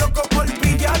 yo loco por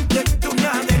pillarte, tú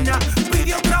nada,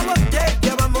 pide otra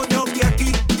botella, vámonos de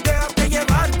aquí, déjate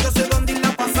llevar, yo sé dónde ir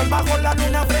la pasar, bajo la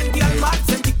luna frente al mar,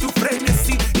 sentí tu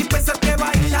frenesí, y pensarte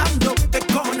bailando, te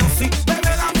conocí,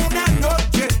 bebé, dame una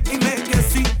noche, y me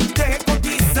crecí, dejé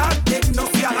cotizarte, no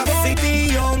seas así.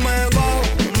 Baby, yo me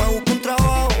busco un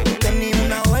trabajo, tenía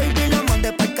una baby, la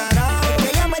mandé pa'l carajo,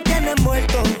 ella me tiene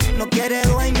muerto, no quiere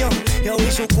dueño, yo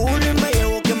vi su culo y me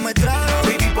llevo que me trajo.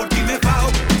 Baby, por ti me bajo,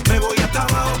 me voy hasta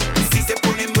abajo, si se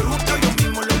ponen brutos, yo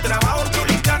mismo lo trabajo, tu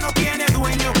lista no tiene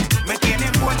dueño, me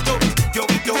tiene muerto, yo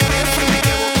vi que beso y me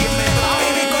llevo quien me da.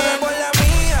 Baby, corre por la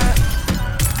mía,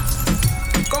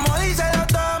 como dice la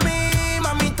Tommy,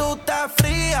 mami, tú estás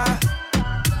fría.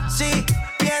 Sí,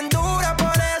 bien dura,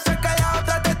 por eso es que las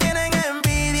otras te tienen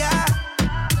envidia.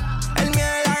 El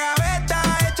miedo en la gaveta,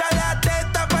 echa la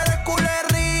testa, pero el culo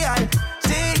es real.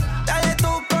 Sí, dale,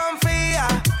 tú confía.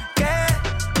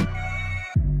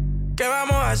 ¿Qué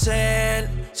vamos a hacer?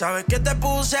 Sabes que te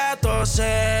puse a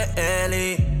toser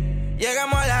y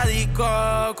llegamos a la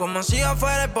disco como si yo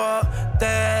fuera el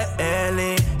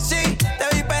Botelli. Sí,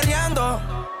 te vi perreando,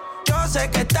 yo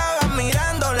sé que estabas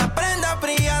mirando, la prenda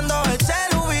brillando, el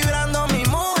celu vibrando, mi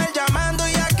mujer llamando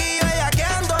y aquí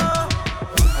bellaqueando.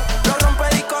 No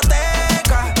rompe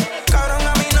discoteca, cabrón,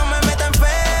 a mí no me meten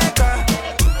feca.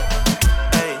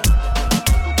 Ey,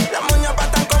 las moñas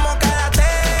patan como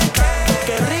karateca.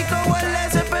 Qué rico huele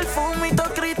ese perfumito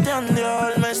Christian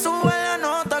Dior, me sube la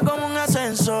nota como un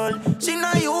ascensor. Si no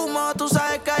hay humo, tú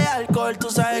sabes que hay alcohol, tú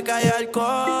sabes que hay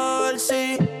alcohol,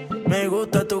 sí. Me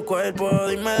gusta tu cuerpo,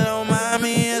 dímelo,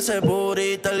 mami. Ese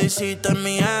burrito lo hiciste en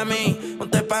Miami.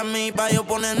 Ponte pa' mí, pa' yo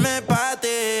ponerme pa' ti.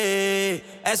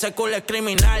 Ese culo es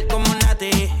criminal como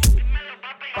Nati.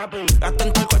 Gasto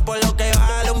en todo el cuerpo lo que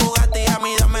vale un Bugatti. A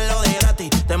mí dámelo de gratis.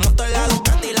 Te monto en la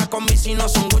Ducati, las combi si no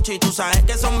son Gucci. Tú sabes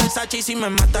que son Versace y si me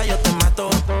mata yo te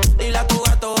mato. Dile a tu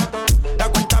gato, la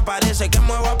cuenta parece que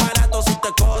muevo aparato. Si te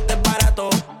cojo te es barato.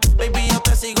 Baby, yo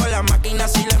te sigo en la máquina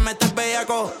si le metes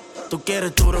bellaco. Tú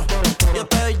quieres duro, yo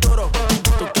te doy duro.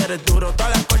 Tú quieres duro,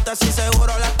 todas las puertas y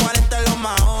seguro. Las 40 en los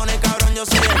maones, cabrón, yo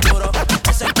soy el duro.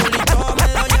 Ese culito me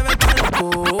lo lleven para el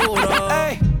oscuro.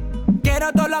 Ey,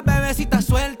 quiero todas las bebecitas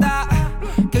sueltas.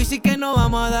 Que hoy sí que no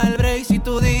vamos a dar break. Si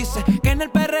tú dices que en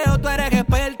el perreo tú eres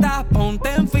experta,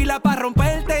 ponte en fila pa'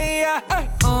 romperte ya.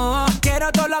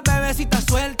 Quiero todas las bebecitas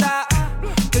sueltas.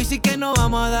 Que hoy sí que no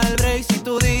vamos a dar break. Si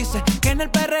tú dices que en el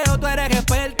perreo tú eres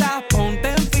experta, ponte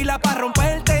en fila pa'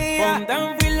 romperte ya. Ponte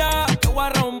en fila, que voy a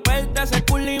romperte ese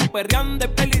culín. Perreando de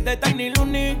peli de Tiny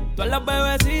Looney. Todas las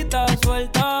bebecitas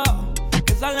sueltas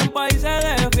que salen países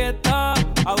de fiesta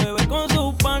a beber con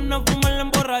sus panas, fumar,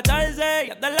 emborracharse.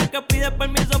 Y hasta la que pide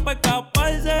permiso para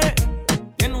escaparse.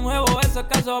 Tiene un juego, eso es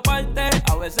caso aparte.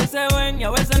 A veces se ven y a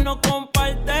veces no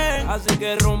comparten. Así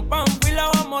que rompan fila,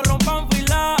 vamos, rompan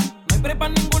fila. No hay prepa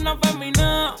ninguna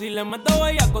femina. Si le meto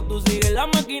bellaco, tú sigues la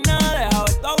máquina. Deja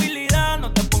ver tu habilidad,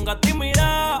 no te pongas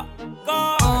tímida.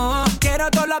 Quiero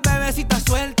todas las bebecitas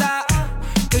sueltas.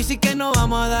 Que hoy sí que no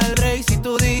vamos a dar break. Si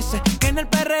tú dices que en el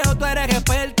perreo tú eres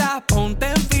experta, ponte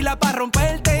en fila pa'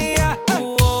 romperte ya.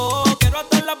 Quiero a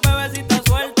todas las bebecitas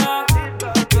sueltas.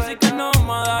 Que hoy sí que no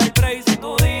vamos a dar break. Si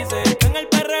tú dices que en el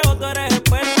perreo tú eres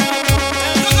experta,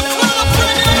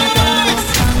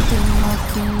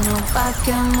 Antimaquino pa'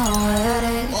 que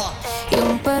mueres. Y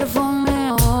un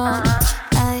perfume, oh.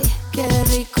 Ay, qué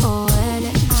rico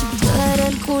eres. Tú eres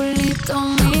el culito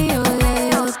mío.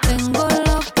 Y yo tengo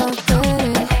los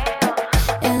papeles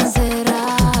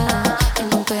encerrados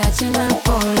en un PH en el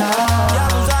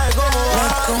polar. Le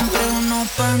compré unos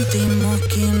panty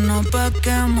mosquinos pa'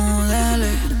 que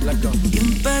modele. Y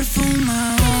un perfume,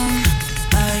 oh.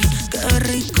 Ay, qué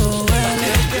rico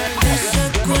eres. Ese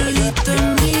culito es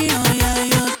mío. Ya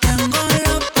yo tengo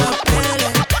los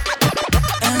papeles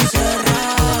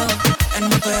encerrados en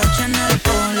un PH en el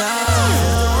polar.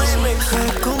 Se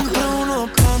compró unos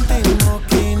panty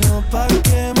mosquinos pa'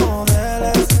 que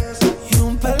modeles y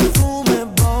un perfume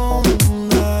bomb.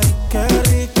 Ay, qué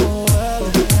rico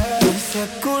huele. Ese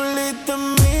culito es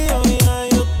mío, ya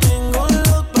yo tengo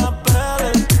los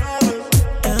papeles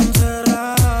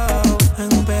encerrados en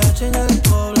un PH en el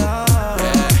polar.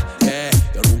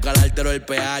 Yo nunca le altero el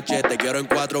pH. Te quiero en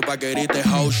 4 pa' que grites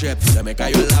oh shit. Se me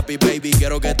cayó el lápiz, baby,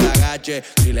 quiero que te agache.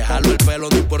 Si le jalo el pelo,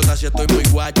 no importa si estoy muy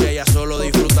guache. Ella solo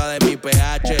disfruta de mi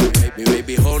pH.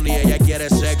 Baby honey, ella quiere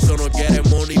sexo, no quiere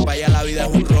money. Pa' allá la vida es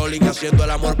un rolling, haciendo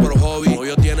el amor por hobby.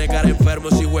 Novio tiene cara enfermo,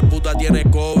 si hueputa tiene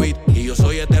COVID. Y yo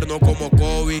soy eterno como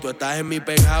COVID. Tú estás en mi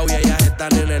penthouse y ellas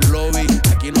están en el lobby.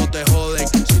 Aquí no te joden,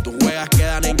 si tú juegas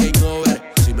quedan en game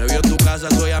over. Si me vio en tu casa,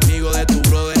 soy amigo de tu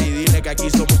brother. Y dile que aquí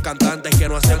somos cantantes que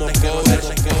no hacemos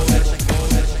covers.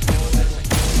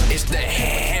 It's the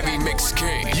Heavy Mix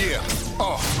King. Yeah.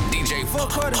 DJ Pun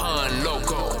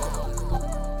Loco.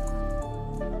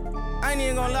 I ain't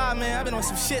even gonna lie, man. I've been on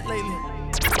some shit lately.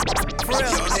 For real.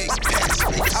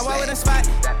 I walk with a spot.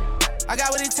 I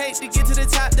got what it takes to get to the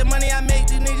top. The money I make,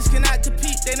 these niggas cannot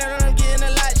compete. They know that I'm getting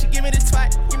a lot. She give me the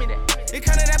twat. Give me that. It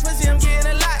kinda that pussy, I'm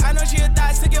getting a lot. I know she a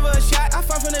thot, so give her a shot. I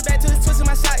fall from the back to the twist of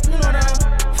my side. You know that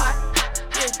I'm hot.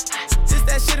 Yeah. This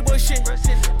that shitty boy shit.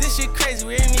 This shit crazy.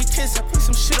 We ain't need kiss. I put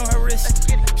some shit on her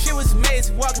wrist. Shit was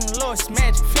amazing. Walking the Lord's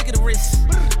magic. Flick of the wrist.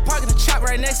 Parking the chop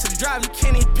right next to the drive. You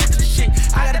can't even picture the shit.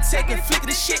 I gotta take it, flick of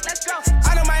the shit.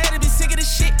 I know my head to be sick of this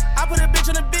shit. I put a bitch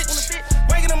on a bitch.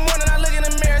 Wake in the morning, I look in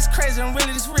the mirror. It's crazy. I'm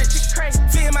really this rich.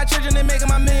 Feeding my children and making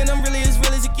my million. I'm really as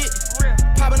real as it get.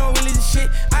 Popping on really this shit.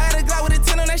 I had a Glock with a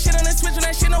 10 on that shit. On the switch on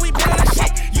that shit. No, we been on that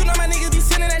shit. You know my niggas be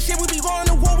sending that shit. We be rolling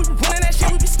the wall. We be running that shit.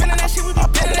 We be spinning that shit. We be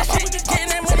betting that shit. Getting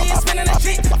that money and spending that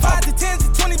shit. 5 to 10 to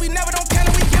 20. We never don't count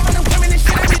it. We giving the women this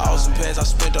shit. Awesome pants, I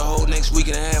spent the whole next week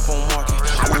and a half on market.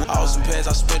 Awesome pants,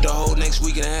 I spent the whole next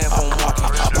week and a half on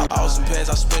market. Awesome pants,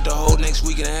 I spent the whole next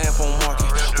week and a half on market.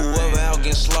 Whoever out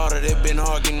getting slaughtered, they been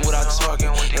arguing without talking.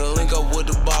 And link up with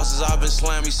the bosses, I've been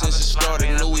slamming since it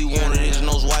started. Knew he wanted his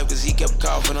nose wipe cause he kept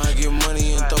coughing. I get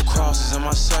money and throw crosses in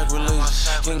my sacrilegious.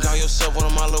 You can call yourself one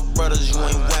of my little brothers, you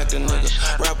ain't whacked a nigga.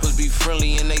 Rappers be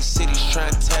friendly in they cities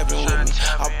trying to tap in with me.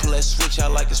 I pull that switch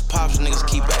out like it's pops, niggas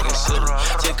keep acting silly.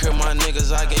 Take care of my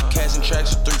niggas, I get cash and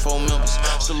tracks with 3-4 members.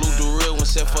 Salute the real one,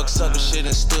 said fuck sucker shit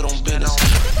and stood on business.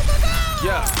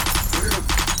 Yeah.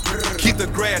 Keep the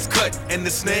grass cut and the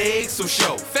snakes so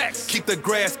show. Facts. Keep the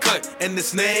grass cut and the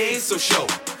snakes so show.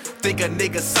 Think a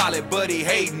nigga solid, but he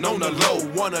hating on the low.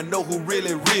 Wanna know who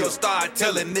really real? Start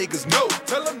telling niggas no.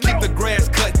 Keep the grass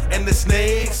cut and the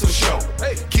snakes will show.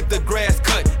 Keep the grass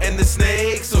cut and the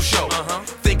snakes will show.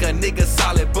 Think a nigga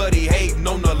solid, but he hating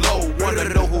on the low. Wanna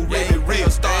know who really real?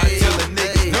 Start telling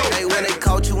niggas no. Hey, when they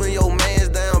caught you in your man's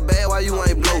down bad, why you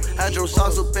ain't blow? Hydro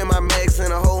socks up in my max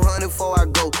and a whole 100 before I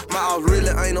go. My house really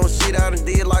ain't no shit, I done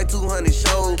did like 200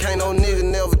 shows. Can't no nigga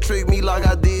never trick me like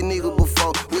I did nigga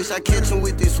before. Wish I catch him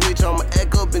with this switch, I'ma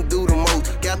act up and do the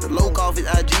most. Got the loc off his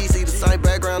IG, see the same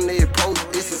background they post.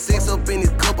 It's a 6 up in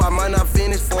his cup, I might not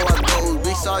finish before I go.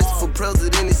 Big shots for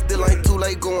president, it still ain't too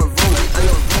late going vote.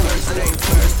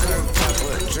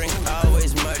 Drink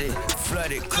always muddy,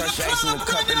 flooded, crush ice in the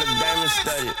cup and the diamond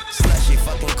studded. Slushy,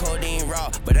 fucking codeine raw,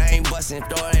 but I ain't bustin'.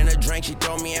 Throw her in a drink, she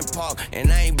throw me in park,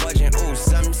 and I ain't budging. Ooh,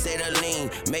 some say the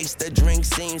lean makes the drink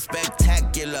seem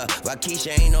spectacular.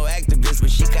 Waukesha ain't no activist,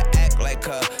 but she can act like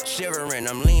her. Shivering,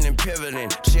 I'm leaning, pivoting,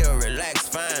 chill, relax,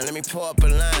 fine. Let me pour up a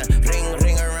line,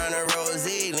 ring around a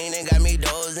rosy. Leaning got me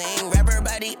dozing, wrap her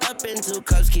body up in 2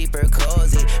 cups, keep her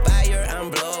cozy. Fire, I'm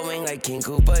blowing like King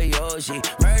Koopa Yoshi.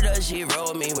 Murder, she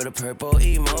rolled me with a purple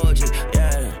emoji.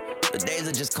 Yeah, the days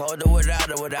are just colder without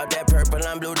her. Without that purple,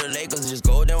 I'm blue. The Lakers just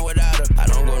golden without her. I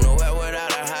don't go nowhere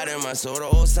without her. Hiding my soul to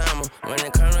Osama. When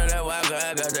it comes to that wild girl,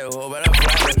 I got that whole but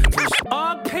I'm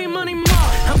all pay money more.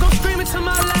 I'm gon' scream it till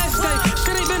my last day.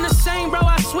 Shit ain't been the same, bro.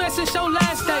 I swear since your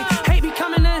last day. Hate be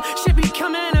coming in, shit be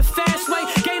coming in a fast way.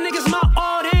 Gay niggas my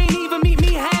all, they ain't even meet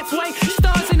me halfway.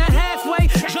 Stars in the halfway.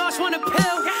 Josh want a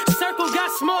pill. Circle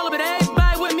got smaller, but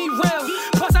everybody with me real.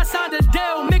 Plus I signed a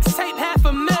deal, mixtape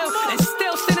 $500,000, and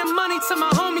still sending money to my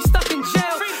homie stuck in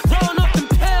jail. Rolling up them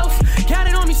pills, got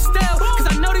it on me still. Cause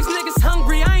I know these niggas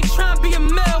hungry, I ain't trying to be a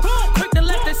mill. Quick to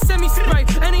let that semi-spray,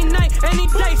 any night, any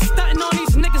day. Stunting on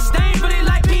these niggas, they ain't really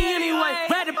like me anyway.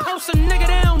 Rather post a nigga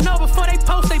they don't know before they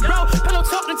post they bro. Pillow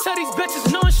talking to these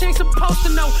bitches, knowing she ain't supposed to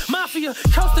know. Mafia,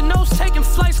 coast to nose, taking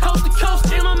flights coast to coast.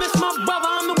 Damn, I miss my brother,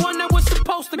 I'm the one that was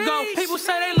supposed to go. People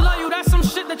say they love you, that's some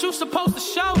shit that you supposed to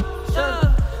show.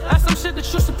 That's some shit that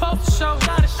you supposed to show.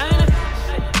 Ain't it?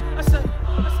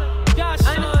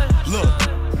 Look,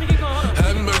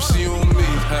 have mercy on me,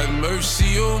 have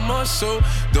mercy on my soul.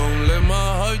 Don't let my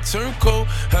heart turn cold.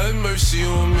 Have mercy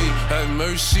on me, have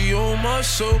mercy on my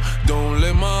soul. Don't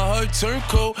let my heart turn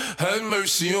cold. Have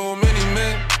mercy on many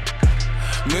men,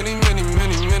 many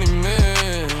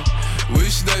men.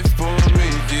 Wish life upon me,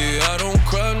 yeah, I don't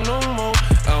cry no more.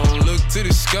 I don't look to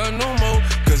the sky no more,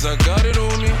 cause I got it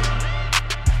on me.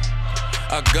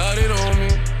 I got it on me.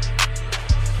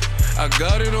 I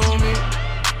got it on me.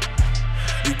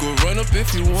 You can run up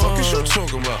if you want. Fuck is you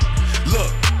talking about?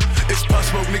 Look, it's Pop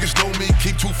Smoke, niggas know me.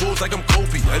 Keep 2 fours like I'm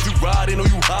Kobe. If you riding or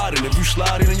you hiding, if you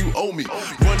sliding and you owe me.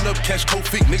 Run up, catch cold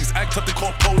feet. Niggas act tough, they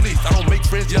call police. I don't make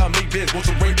friends, yeah, I make bands. Want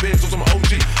some rain bands, want some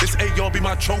OG. This A, y'all be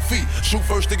my trophy. Shoot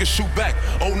first, niggas shoot back.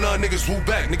 Oh, nah, niggas woo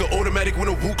back. Nigga automatic when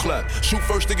a woo clap. Shoot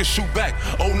first, niggas shoot back.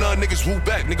 Oh, nah, niggas woo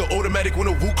back. Nigga automatic when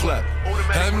a woo clap.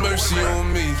 Have mercy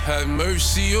on me, have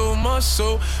mercy on my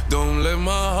soul. Don't let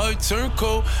my heart turn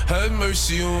cold. Have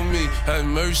mercy on me, have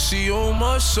mercy on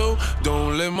my soul.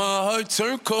 Don't let my heart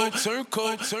turn cold. Turn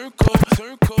cold, turn cold,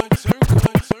 turn cold, turn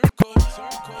cold, turn cold,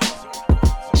 turn cold.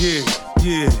 Yeah,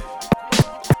 yeah,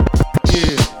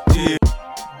 yeah, yeah,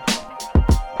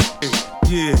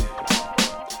 yeah,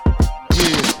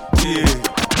 yeah, yeah.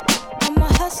 I'm a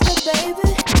hustler, baby.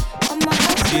 I'm a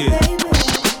hustler, baby.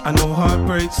 I know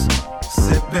heartbreaks,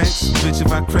 setbacks. Bitch,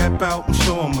 if I crap out, I'm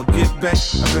sure I'ma get back.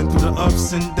 I've been through the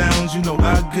ups and downs, you know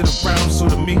I get around. So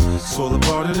to me, it's all a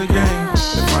part of the game.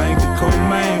 If I ain't the cold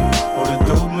man or the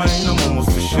dope man, I'm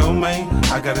almost for sure, man.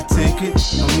 I gotta take it,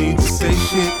 no need to say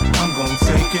shit. I'm gonna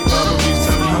take it. Robberies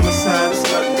and homicide, it's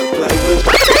nothing to play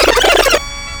with.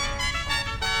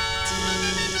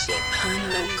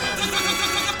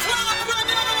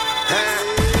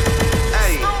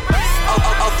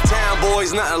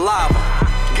 Boys, nothing lava.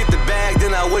 Get the bag,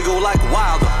 then I wiggle like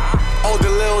Wilder. All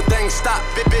the little things stop,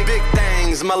 big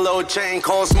things. My little chain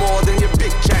costs more than your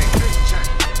big chain.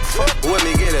 Fuck with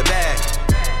me, get it bag.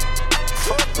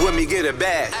 Fuck with me, get it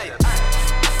bag.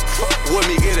 Fuck with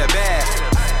me, get it bag.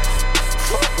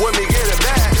 Fuck with me, get it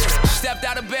bag. Stepped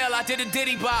out of bail, I did a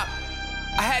diddy bop.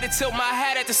 I had to tilt my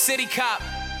hat at the city cop.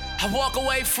 I walk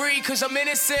away free cause I'm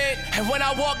innocent. And when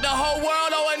I walk the whole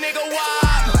world, oh a nigga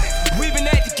wild. We been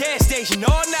at the gas station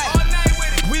all night.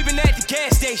 We been at the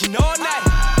gas station all night.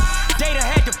 They done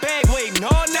had the bag waiting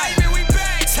all night.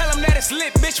 Tell them that it's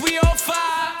lit, bitch, we on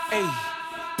fire. Ay,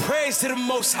 praise to the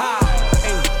Most High.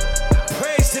 Ay,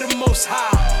 praise to the Most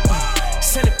High.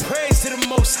 Send it praise to the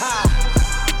Most High.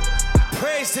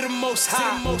 Praise to the Most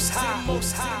High.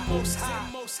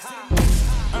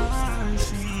 I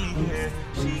see her,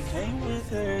 she came with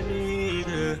her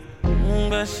nigga,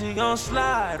 but she gon'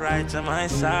 slide right to my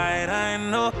side. I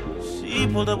know she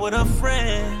pulled up with her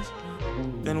friends,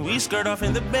 then we skirt off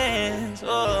in the Benz.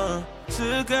 Oh,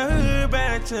 took her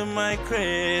back to my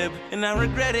crib, and I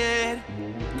regret it.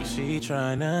 Cause she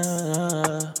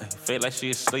tryna feel like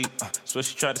she asleep. So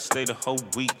she tried to stay the whole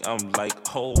week. I'm like,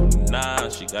 oh nah,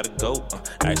 she gotta go.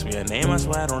 Ask me her name, I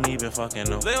swear I don't even fucking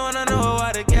know. They wanna know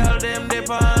why the girl them dip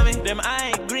on me. Them I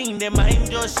ain't green, them I ain't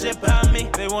just ship on me.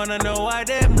 They wanna know why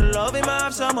them love him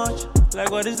off so much. Like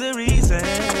what is the reason?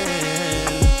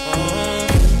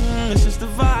 It's just the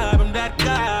vibe, I'm that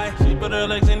guy. She put her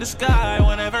legs in the sky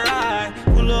whenever I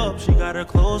pull up. She got her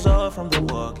clothes off from the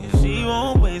walk, and she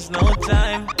won't waste no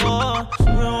time. Oh, she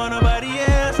don't want nobody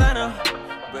else, I know,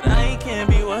 but I can't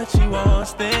be what she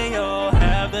wants. They all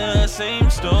have the same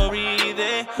story.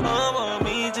 They all want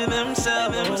me to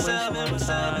themselves.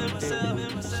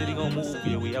 City gon' move,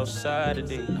 yeah, we outside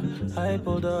today. I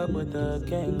pulled up with the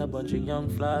gang, a bunch of young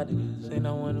fly niggas. Ain't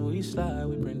no when we slide,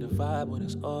 we bring the vibe with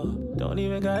us all. Don't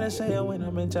even gotta say it when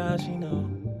I'm in town, she know.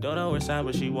 Don't know her sign,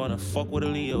 but she wanna fuck with a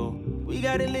Leo. We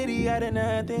got it litty out of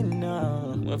nothing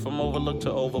now. Went from overlooked to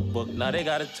overbooked, now they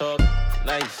gotta talk.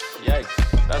 Nice, yikes,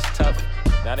 that's tough.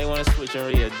 Now they wanna switch and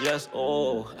readjust,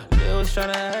 oh. They was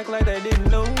tryna act like they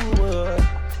didn't know.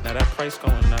 Now that price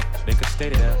going up, they could stay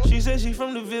there. She said she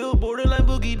from the Ville, borderline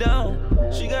boogie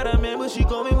down. She got a man, but she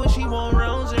call me when she want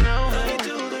rounds and rounds. I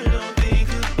told her don't think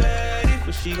about it,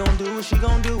 but she gon' do what she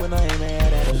gon' do when I ain't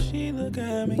mad at her. She look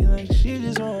at me like she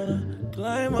just wanna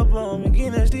climb up on me,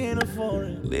 get nasty in the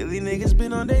foreign. Lately niggas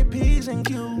been on their P's and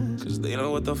Q's, cause they know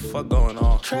what the fuck going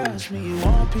on. Trust me, you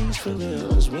want peace for real,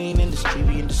 cause we ain't in the street,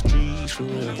 we in the streets for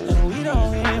real. And we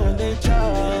don't hear when they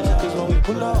talk, cause when we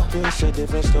pull off, it's a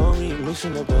different story.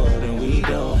 Mixing the blood and we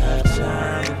don't have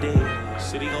time today.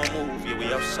 City gon' move, yeah,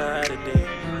 we outside today.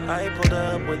 I pulled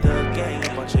up with the gang,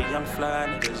 a bunch of young fly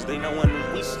niggas. They know when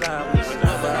we slide, we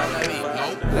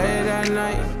slide. Late at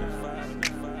night,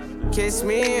 kiss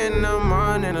me in the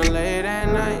morning or late at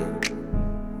night.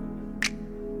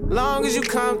 Long as you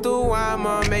come through,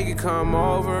 I'ma make it come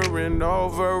over and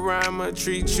over. I'ma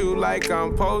treat you like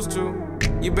I'm supposed to.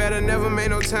 You better never make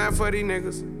no time for these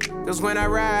niggas, cause when I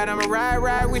ride, I'ma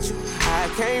ride with you. I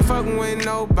can't fucking with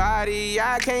nobody,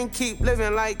 I can't keep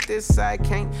living like this, I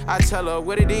can't. I tell her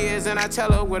what it is and I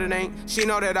tell her what it ain't. She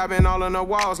know that I've been all on the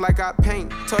walls like I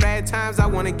paint. Told her at times I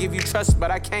wanna give you trust,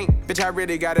 but I can't. Bitch, I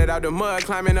really got it out the mud,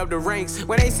 climbing up the ranks.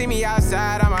 When they see me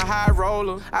outside, I'm a high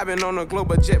roller. I've been on a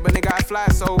global jet, but nigga, I fly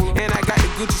solo. And I got the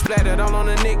Gucci splattered all on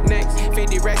the knickknacks.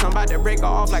 50 racks, I'm about to break her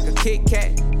off like a Kit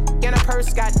Kat. And a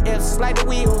purse got F's, like the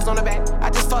wheels on the back. I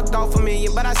just fucked off $1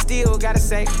 million, but I still gotta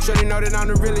say, shorty know that I'm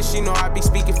the realest, she know I be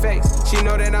speaking facts. She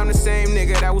know that I'm the same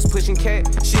nigga that was pushing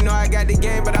cat. She know I got the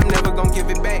game, but I'm never gonna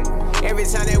give it back. Every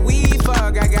time that we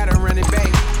fuck, I gotta run it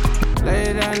back.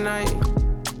 Late at night,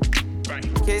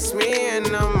 kiss me in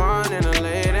the morning or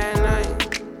late at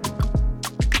night.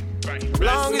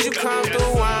 Long as you come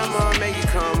through, I'ma make it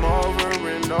come over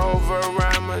and over.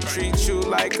 I'ma treat you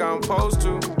like I'm supposed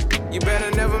to. You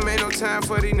better never make no time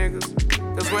for these niggas,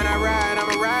 cause when I ride,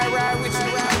 I'ma ride with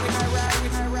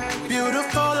you.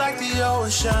 Beautiful like the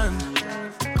ocean,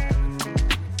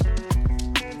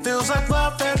 feels like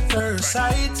love at first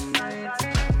sight.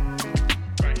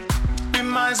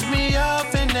 Reminds me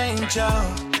of an angel,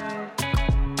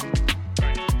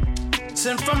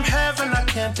 sent from heaven, I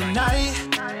can't deny.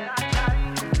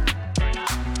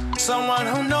 Someone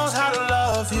who knows how to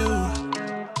love you.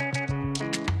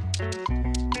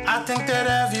 I think that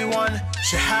everyone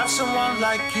should have someone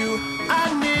like you.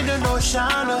 I need an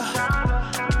Oceana,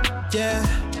 yeah.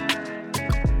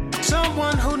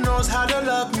 Someone who knows how to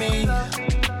love me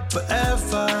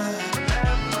forever.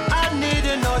 I need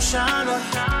an Oceana,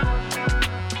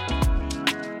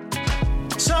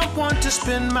 someone to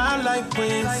spend my life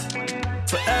with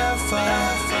forever.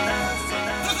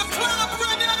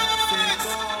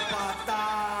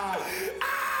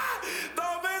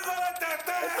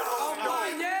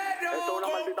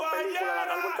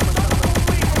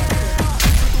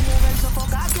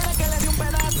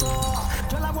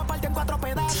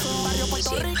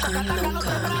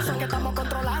 Que estamos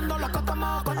controlando loco como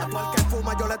el que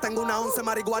fuma yo le tengo una 11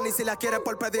 marihuana y si la quiere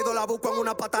por pedido la busco en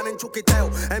una patana en Chuquiteo.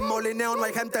 En Molineo no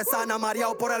hay gente sana,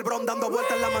 mareado por el bron dando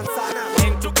vueltas en la manzana.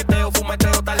 En Chuquiteo,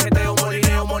 fumeteo, tarjeteo,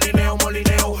 molineo, molineo,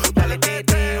 molineo. Dale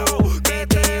teteo,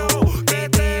 teteo,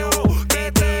 teteo,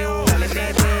 teteo. Dale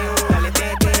teteo, dale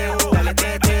teteo, dale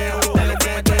teteo, dale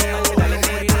teteo, dale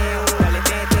teteo, dale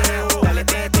teteo, dale teteo, dale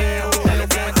teteo, dale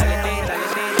teteo, dale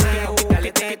teteo.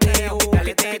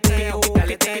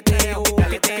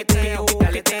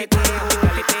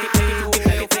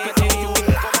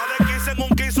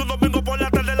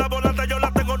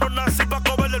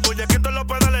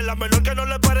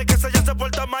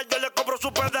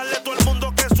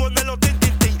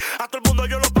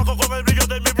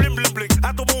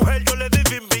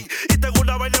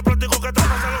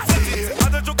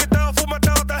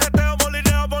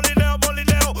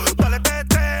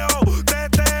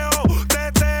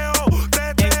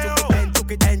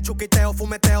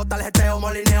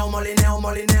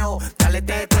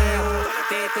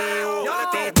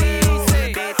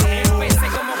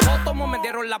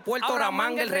 cierro la puerta, ahora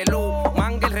manga el reloj.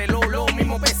 Manga el reloj, los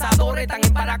mismos pesadores están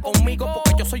en para conmigo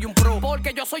porque yo soy un pro.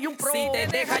 Porque yo soy un pro. Si te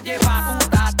dejas llevar, tú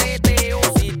estás teteo.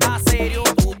 Si estás serio,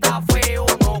 tú estás feo.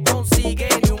 No consigues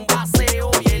ni un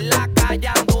baseo y en la calle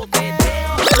ando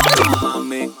teteo.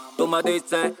 Mami, tú me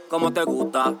dices cómo te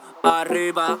gusta,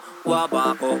 arriba o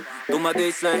abajo. Tú me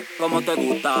dices cómo te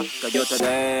gusta que yo te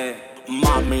dé.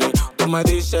 Mami, tú me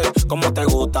dices cómo te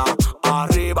gusta,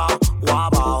 arriba o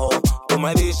abajo. Tú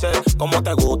me dices cómo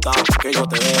te gusta que yo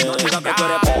te dé. No digas que tú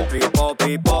eres popi,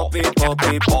 popi, popi,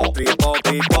 popi, popi, popi,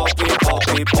 popi, popi,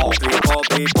 popi, popi,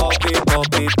 popi,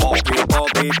 popi, popi,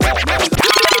 popi, popi.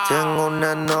 Tengo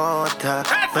una nota,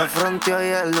 me fronteó y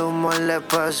el humo le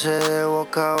pasé de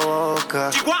boca a boca.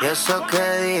 Y eso que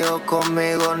dijo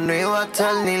conmigo no iba a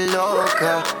estar ni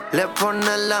loca. Le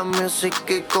pone la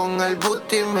música y con el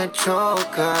booty me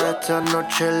choca. Esta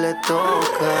noche le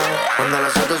toca. Cuando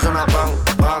las autos suenan pan,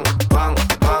 pan, pan,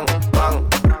 pan, pan.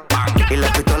 Y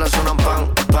las pistolas suenan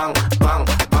pan, pan, pan,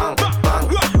 pan, pan.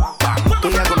 Tú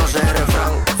ya conoces el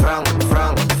refrán, fran,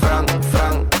 fran, fran,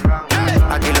 fran.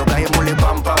 Aquí lo que hay es muli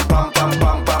pam, pam, pam, pam,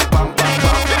 pam, pam, pam, pam.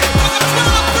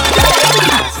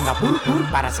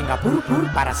 Para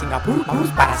Singapur, para Singapur, vamos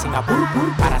para Singapur,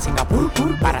 para Singapur,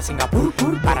 para Singapur,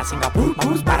 para Singapur,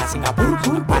 vamos para Singapur,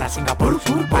 para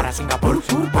Singapur, para Singapur,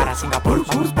 para Singapur,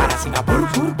 vamos para Singapur,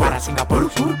 para Singapur,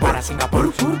 para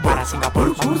Singapur, para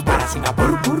Singapur, vamos para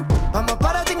Singapur. Vamos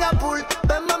para Singapur,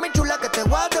 ven mami chula que te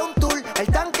voy a dar un tour. El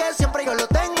tanque siempre yo lo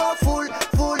tengo full,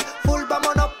 full, full,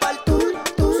 vámonos pa'l tour,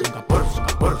 tour. Singapur,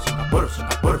 Singapur, Singapur,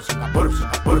 Singapur,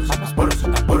 Singapur, Singapur,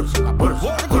 Singapur, Singapur, Singapur,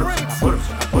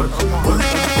 Singapur, Singapur.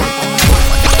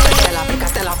 Te la pica,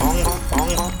 te la pongo,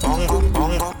 pongo, pongo,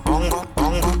 pongo, pongo,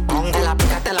 pongo, pongo. Te la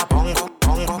pica, te la pongo,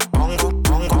 pongo, pongo,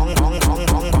 pongo, pongo,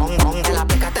 pongo, pongo. Te la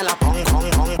pica, te la pongo,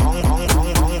 pongo, pongo, pongo,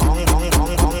 pongo,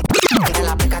 pongo. Te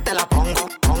la pica, te la pongo,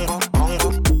 pongo,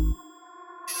 pongo.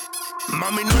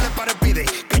 Mami, no le pare, pide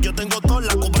que yo tengo toda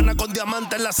la cubana con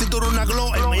diamante en la cintura, una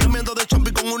glow. El Miami ando de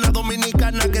champi con una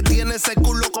dominicana que tiene ese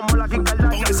culo como la Kim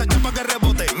Kardashian. Con esa chapa que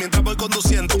rebote mientras voy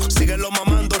conduciendo. Síguelo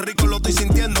mamando, rico lo estoy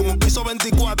sintiendo. En un piso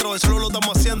 24, eso lo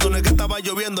estamos haciendo. No es que estaba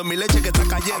lloviendo, en mi leche que está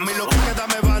cayendo. A mí lo que queda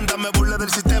me banda, me burle del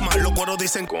sistema. Los cueros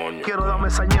dicen, coño, quiero darme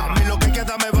esa ñema. A mí lo que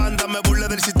queda me banda, me burle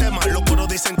del sistema. Los cueros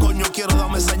dicen, coño, quiero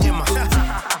darme esa ñema.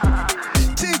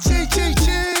 Chi, chi, chi,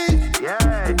 chi.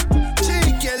 Yeah.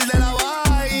 Chiqui, el de la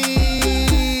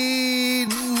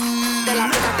Te la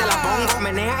pica, te la pongo.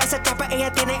 Menea ese chape,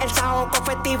 ella tiene el saoco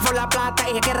festivo, la plata.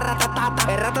 Ella quiere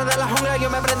ratatata. El rato de la jungla yo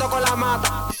me prendo con la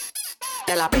mata.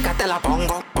 Te la pica, te la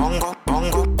pongo, pongo,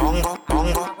 pongo, pongo,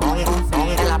 pongo, pongo,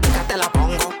 pongo. Te la pica, te la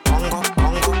pongo, pongo,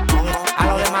 pongo, pongo. A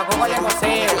los demagogos les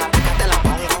voceo. Te la pica, te la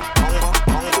pongo, pongo,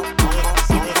 pongo,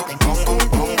 pongo, pongo,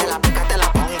 pongo. Te la pica, te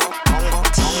la pongo, pongo,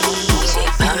 pongo,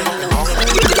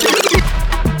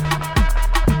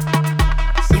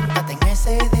 siéntate en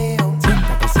ese dedo.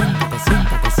 Siéntate, siéntate,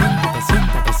 siéntate, siéntate,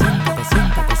 siéntate, siéntate,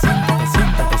 siéntate, siéntate,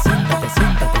 siéntate, siéntate,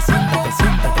 siéntate,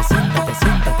 siéntate, siéntate, siéntate,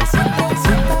 siéntate, siéntate,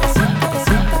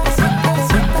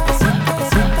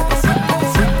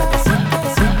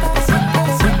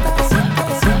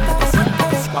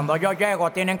 Cuando yo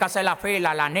llego tienen que hacer la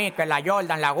fila, la Nike, la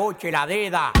Jordan, la Gucci, la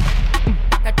Adidas.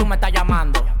 ¿Para qué tú me estás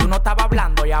llamando? Tú no estabas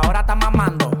hablando y ahora estás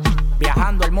mamando.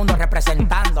 Viajando el mundo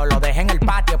representando, lo dejé en el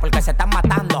patio porque se están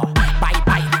matando. Bye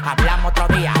bye, hablamos otro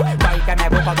día. Soy que me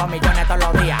busco 2 millones todos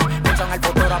los días. Pienso en el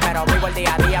futuro pero vivo el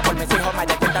día a día. Por mis hijos me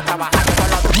despierto a trabajar todos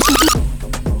los días.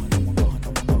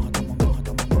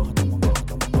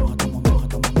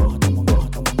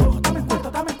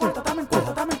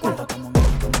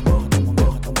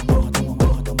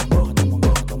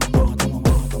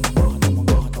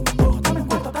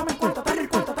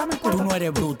 Tú no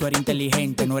eres bruto, eres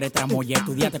inteligente, no eres tramoya.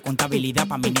 Estudiaste contabilidad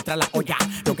para administrar la olla.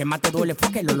 Lo que más te duele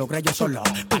fue que lo logré yo solo.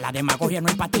 Para la demagogia no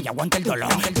hay pastilla, aguanta el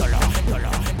dolor. El dolor, el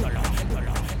dolor, el dolor, el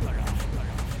dolor, el dolor.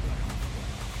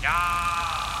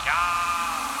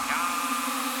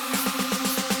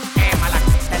 Quémala,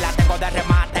 te la tengo de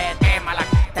remate. Quémala,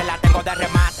 te la tengo de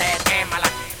remate. Quémala,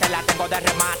 te la tengo de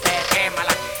remate.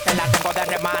 Quémala, te la tengo de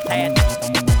remate.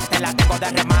 Te la tengo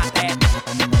de remate.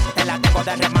 Te la tengo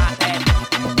de remate.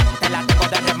 Te la tengo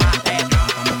de remate.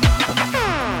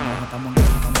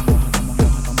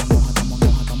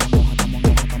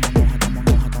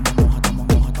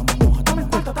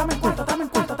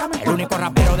 El único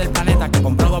rapero del planeta que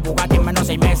compró 2 Bugatti en menos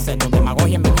de 6 meses. Tu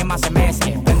demagogia en mi quema hace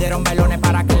meses. Vendieron melones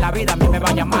para que en la vida a mí me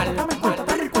vaya mal.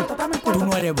 Tú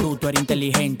no eres bruto, eres inteligente.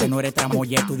 inteligente, no eres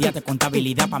tramoya. Estudiaste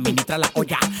contabilidad pa' administrar la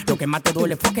olla. Lo que más te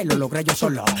duele fue que lo logré yo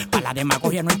solo. Pa' la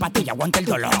demagogia no hay pastilla, aguanta el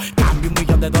dolor. Cambio $1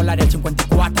 millón al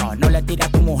 54. No le tires a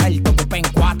tu mujer, te ocupé en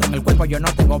 4. En el cuerpo yo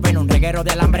no tengo veno, un reguero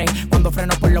de alambre. Cuando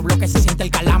freno por los bloques se siente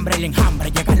el calambre, el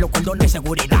enjambre. Llegan los cordones de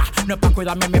seguridad. No es pa'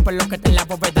 cuidarme bien por lo que está en la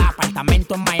bóveda.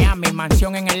 Apartamento en Miami,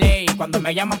 mansión en LA. Cuando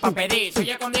me llaman pa' pedir,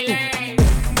 soy con delay.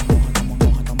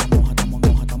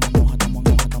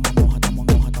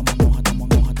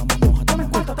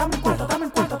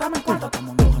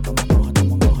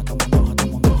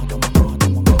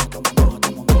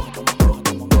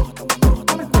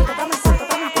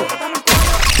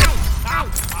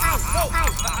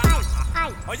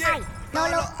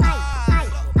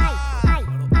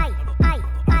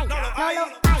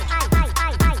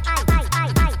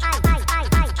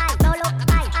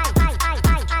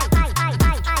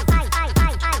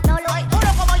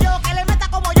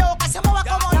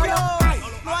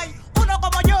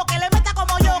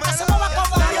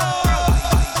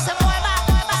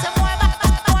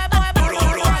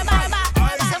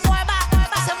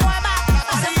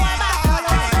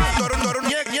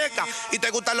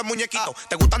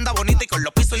 Te gusta andar bonita y con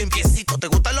los pisos limpiecitos. Te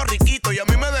gustan los riquitos y a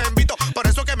mí me dejan vito. Por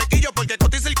eso que me quillo porque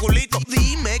cotiza el culito.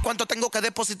 Dime cuánto tengo que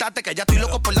depositarte, que ya estoy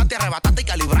loco por darte, arrebatarte y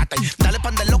calibrarte. Dale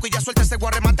pan del loco y ya suelta ese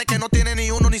guarremate que no tiene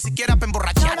ni uno, ni siquiera para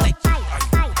emborracharte.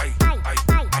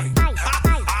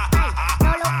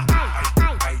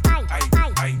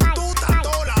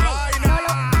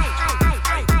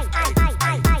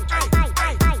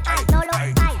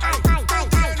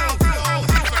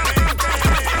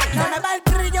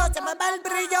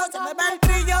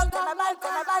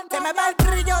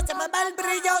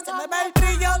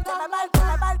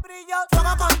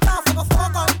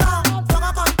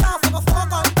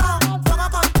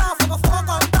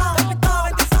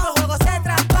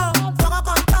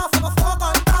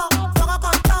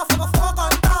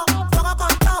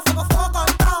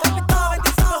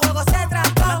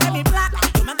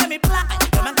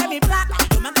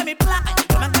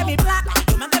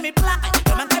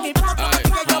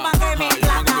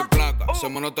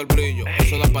 El brillo,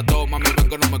 eso da pa' todo, mami, ven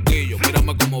que no me quillo.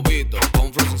 Mírame como Vito, con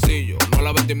un flow sencillo. No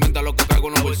la vestimenta, lo que caigo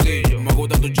en los bolsillos. Me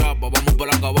gusta tu chapa, vamos por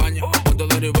la cabaña. Ponte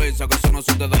de reversa, que eso no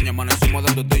se te daña. Amanecimos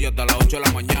dando tortilla hasta las 8 de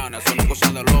la mañana. Eso no es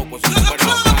cosa de loco, eso es super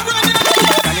loca.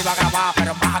 Yo le iba a grabar,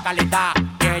 pero en baja calidad.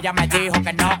 Y ella me dijo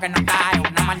que no cae.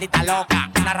 Una maldita loca,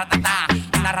 una ratatá,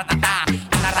 una ratatá,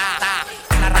 una rata,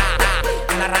 una rata,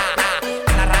 una rata.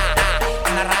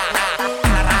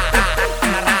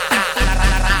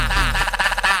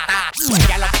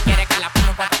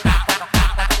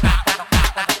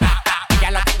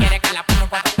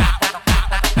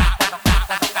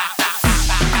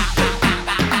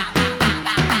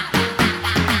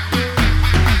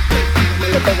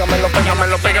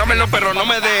 Pégamelo, pero no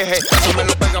me deje.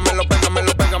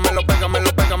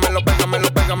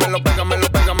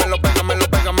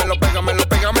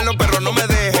 Pégamelo, pero no me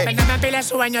deje. Que no me pile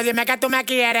sueño, dime que tú me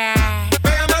quieres.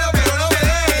 Pégamelo, pero no me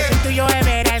deje. Que soy tuyo de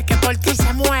ver, el que por ti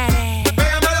se muere.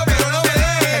 Pégamelo, pero no me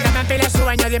deje. Que no me pile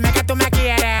sueño, dime que tú me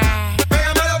quieres.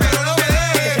 Pégamelo, pero no me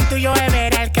deje. Que soy tuyo de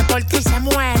ver, el que por ti se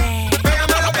muere.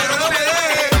 Pégamelo, pero no me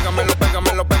deje.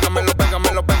 Pégamelo,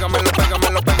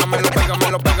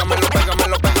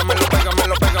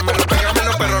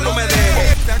 pero no me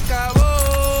deje. Se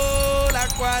acabó la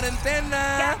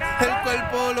cuarentena, el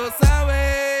cuerpo lo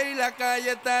sabe y la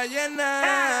calle está llena.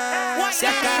 Se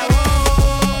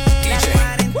acabó la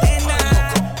cuarentena,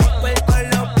 el cuerpo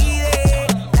lo pide,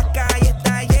 la calle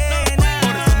está llena.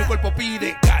 Por eso mi cuerpo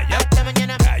pide calla, hasta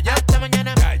mañana, calla, hasta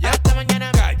mañana, calla, hasta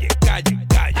mañana, calle, calle,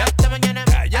 calla, hasta mañana,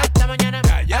 calla, hasta mañana,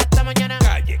 calla, hasta mañana,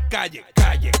 calle, calle,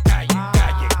 calle, calle,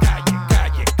 calle, calle,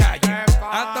 calle, calle,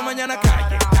 hasta mañana,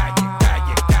 calle, calle,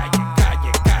 calle, calle,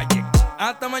 calle, calle,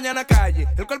 hasta mañana, calle.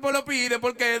 El cuerpo lo pide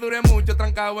porque duré mucho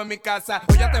trancado en mi casa.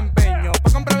 Hoy ya te empeño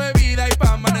pa' comprar bebida y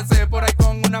pa' amanecer por ahí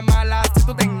con una mala. Si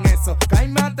tú tenés eso,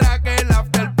 cállame atrás que el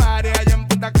after party allá en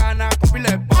Punta Cana con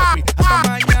pile popi. Hasta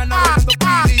mañana bebiendo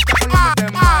pilita con los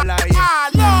de mala.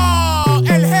 ¡Aló!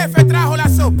 El jefe trajo la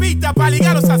sopita pa'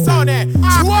 ligar los sazones.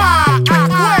 ¡Chua!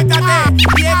 ¡Acuéstate!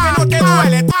 Y es que no te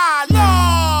duele.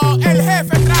 ¡Aló! El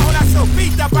jefe trajo la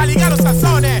sopita pa' ligar los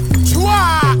sazones.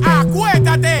 ¡Chua!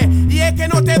 Acuéstate. Y es que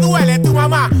no te duele tu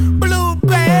mamá.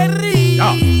 Blueberry.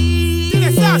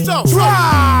 ¿Tienes sazo?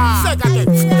 ¡Chua! Sécate.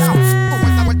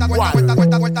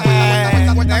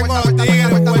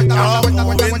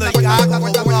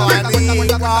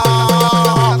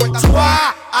 Chua,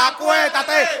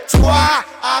 acuéstate, chua,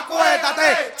 acuéstate,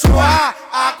 chua,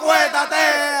 acuéstate.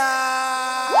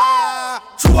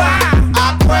 Chua,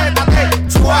 acuéstate,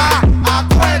 chua,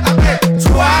 acuéstate,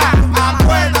 chua,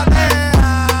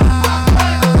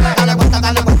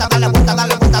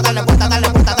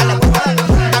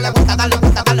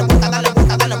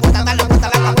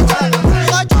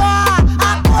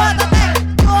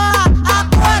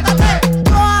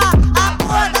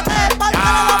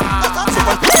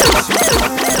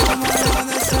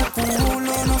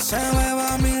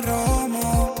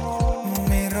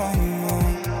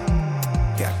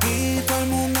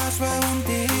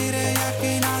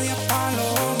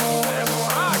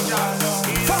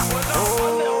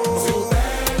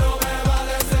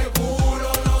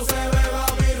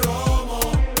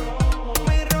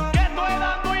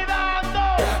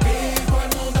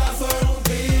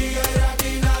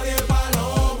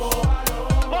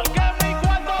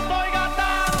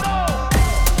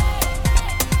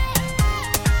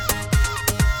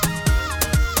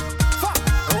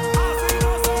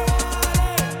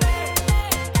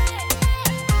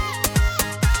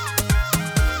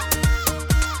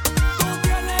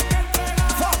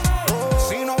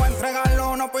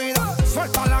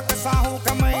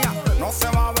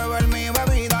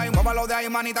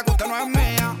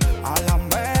 mía. A la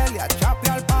Amelia, chape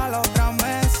al palo, otra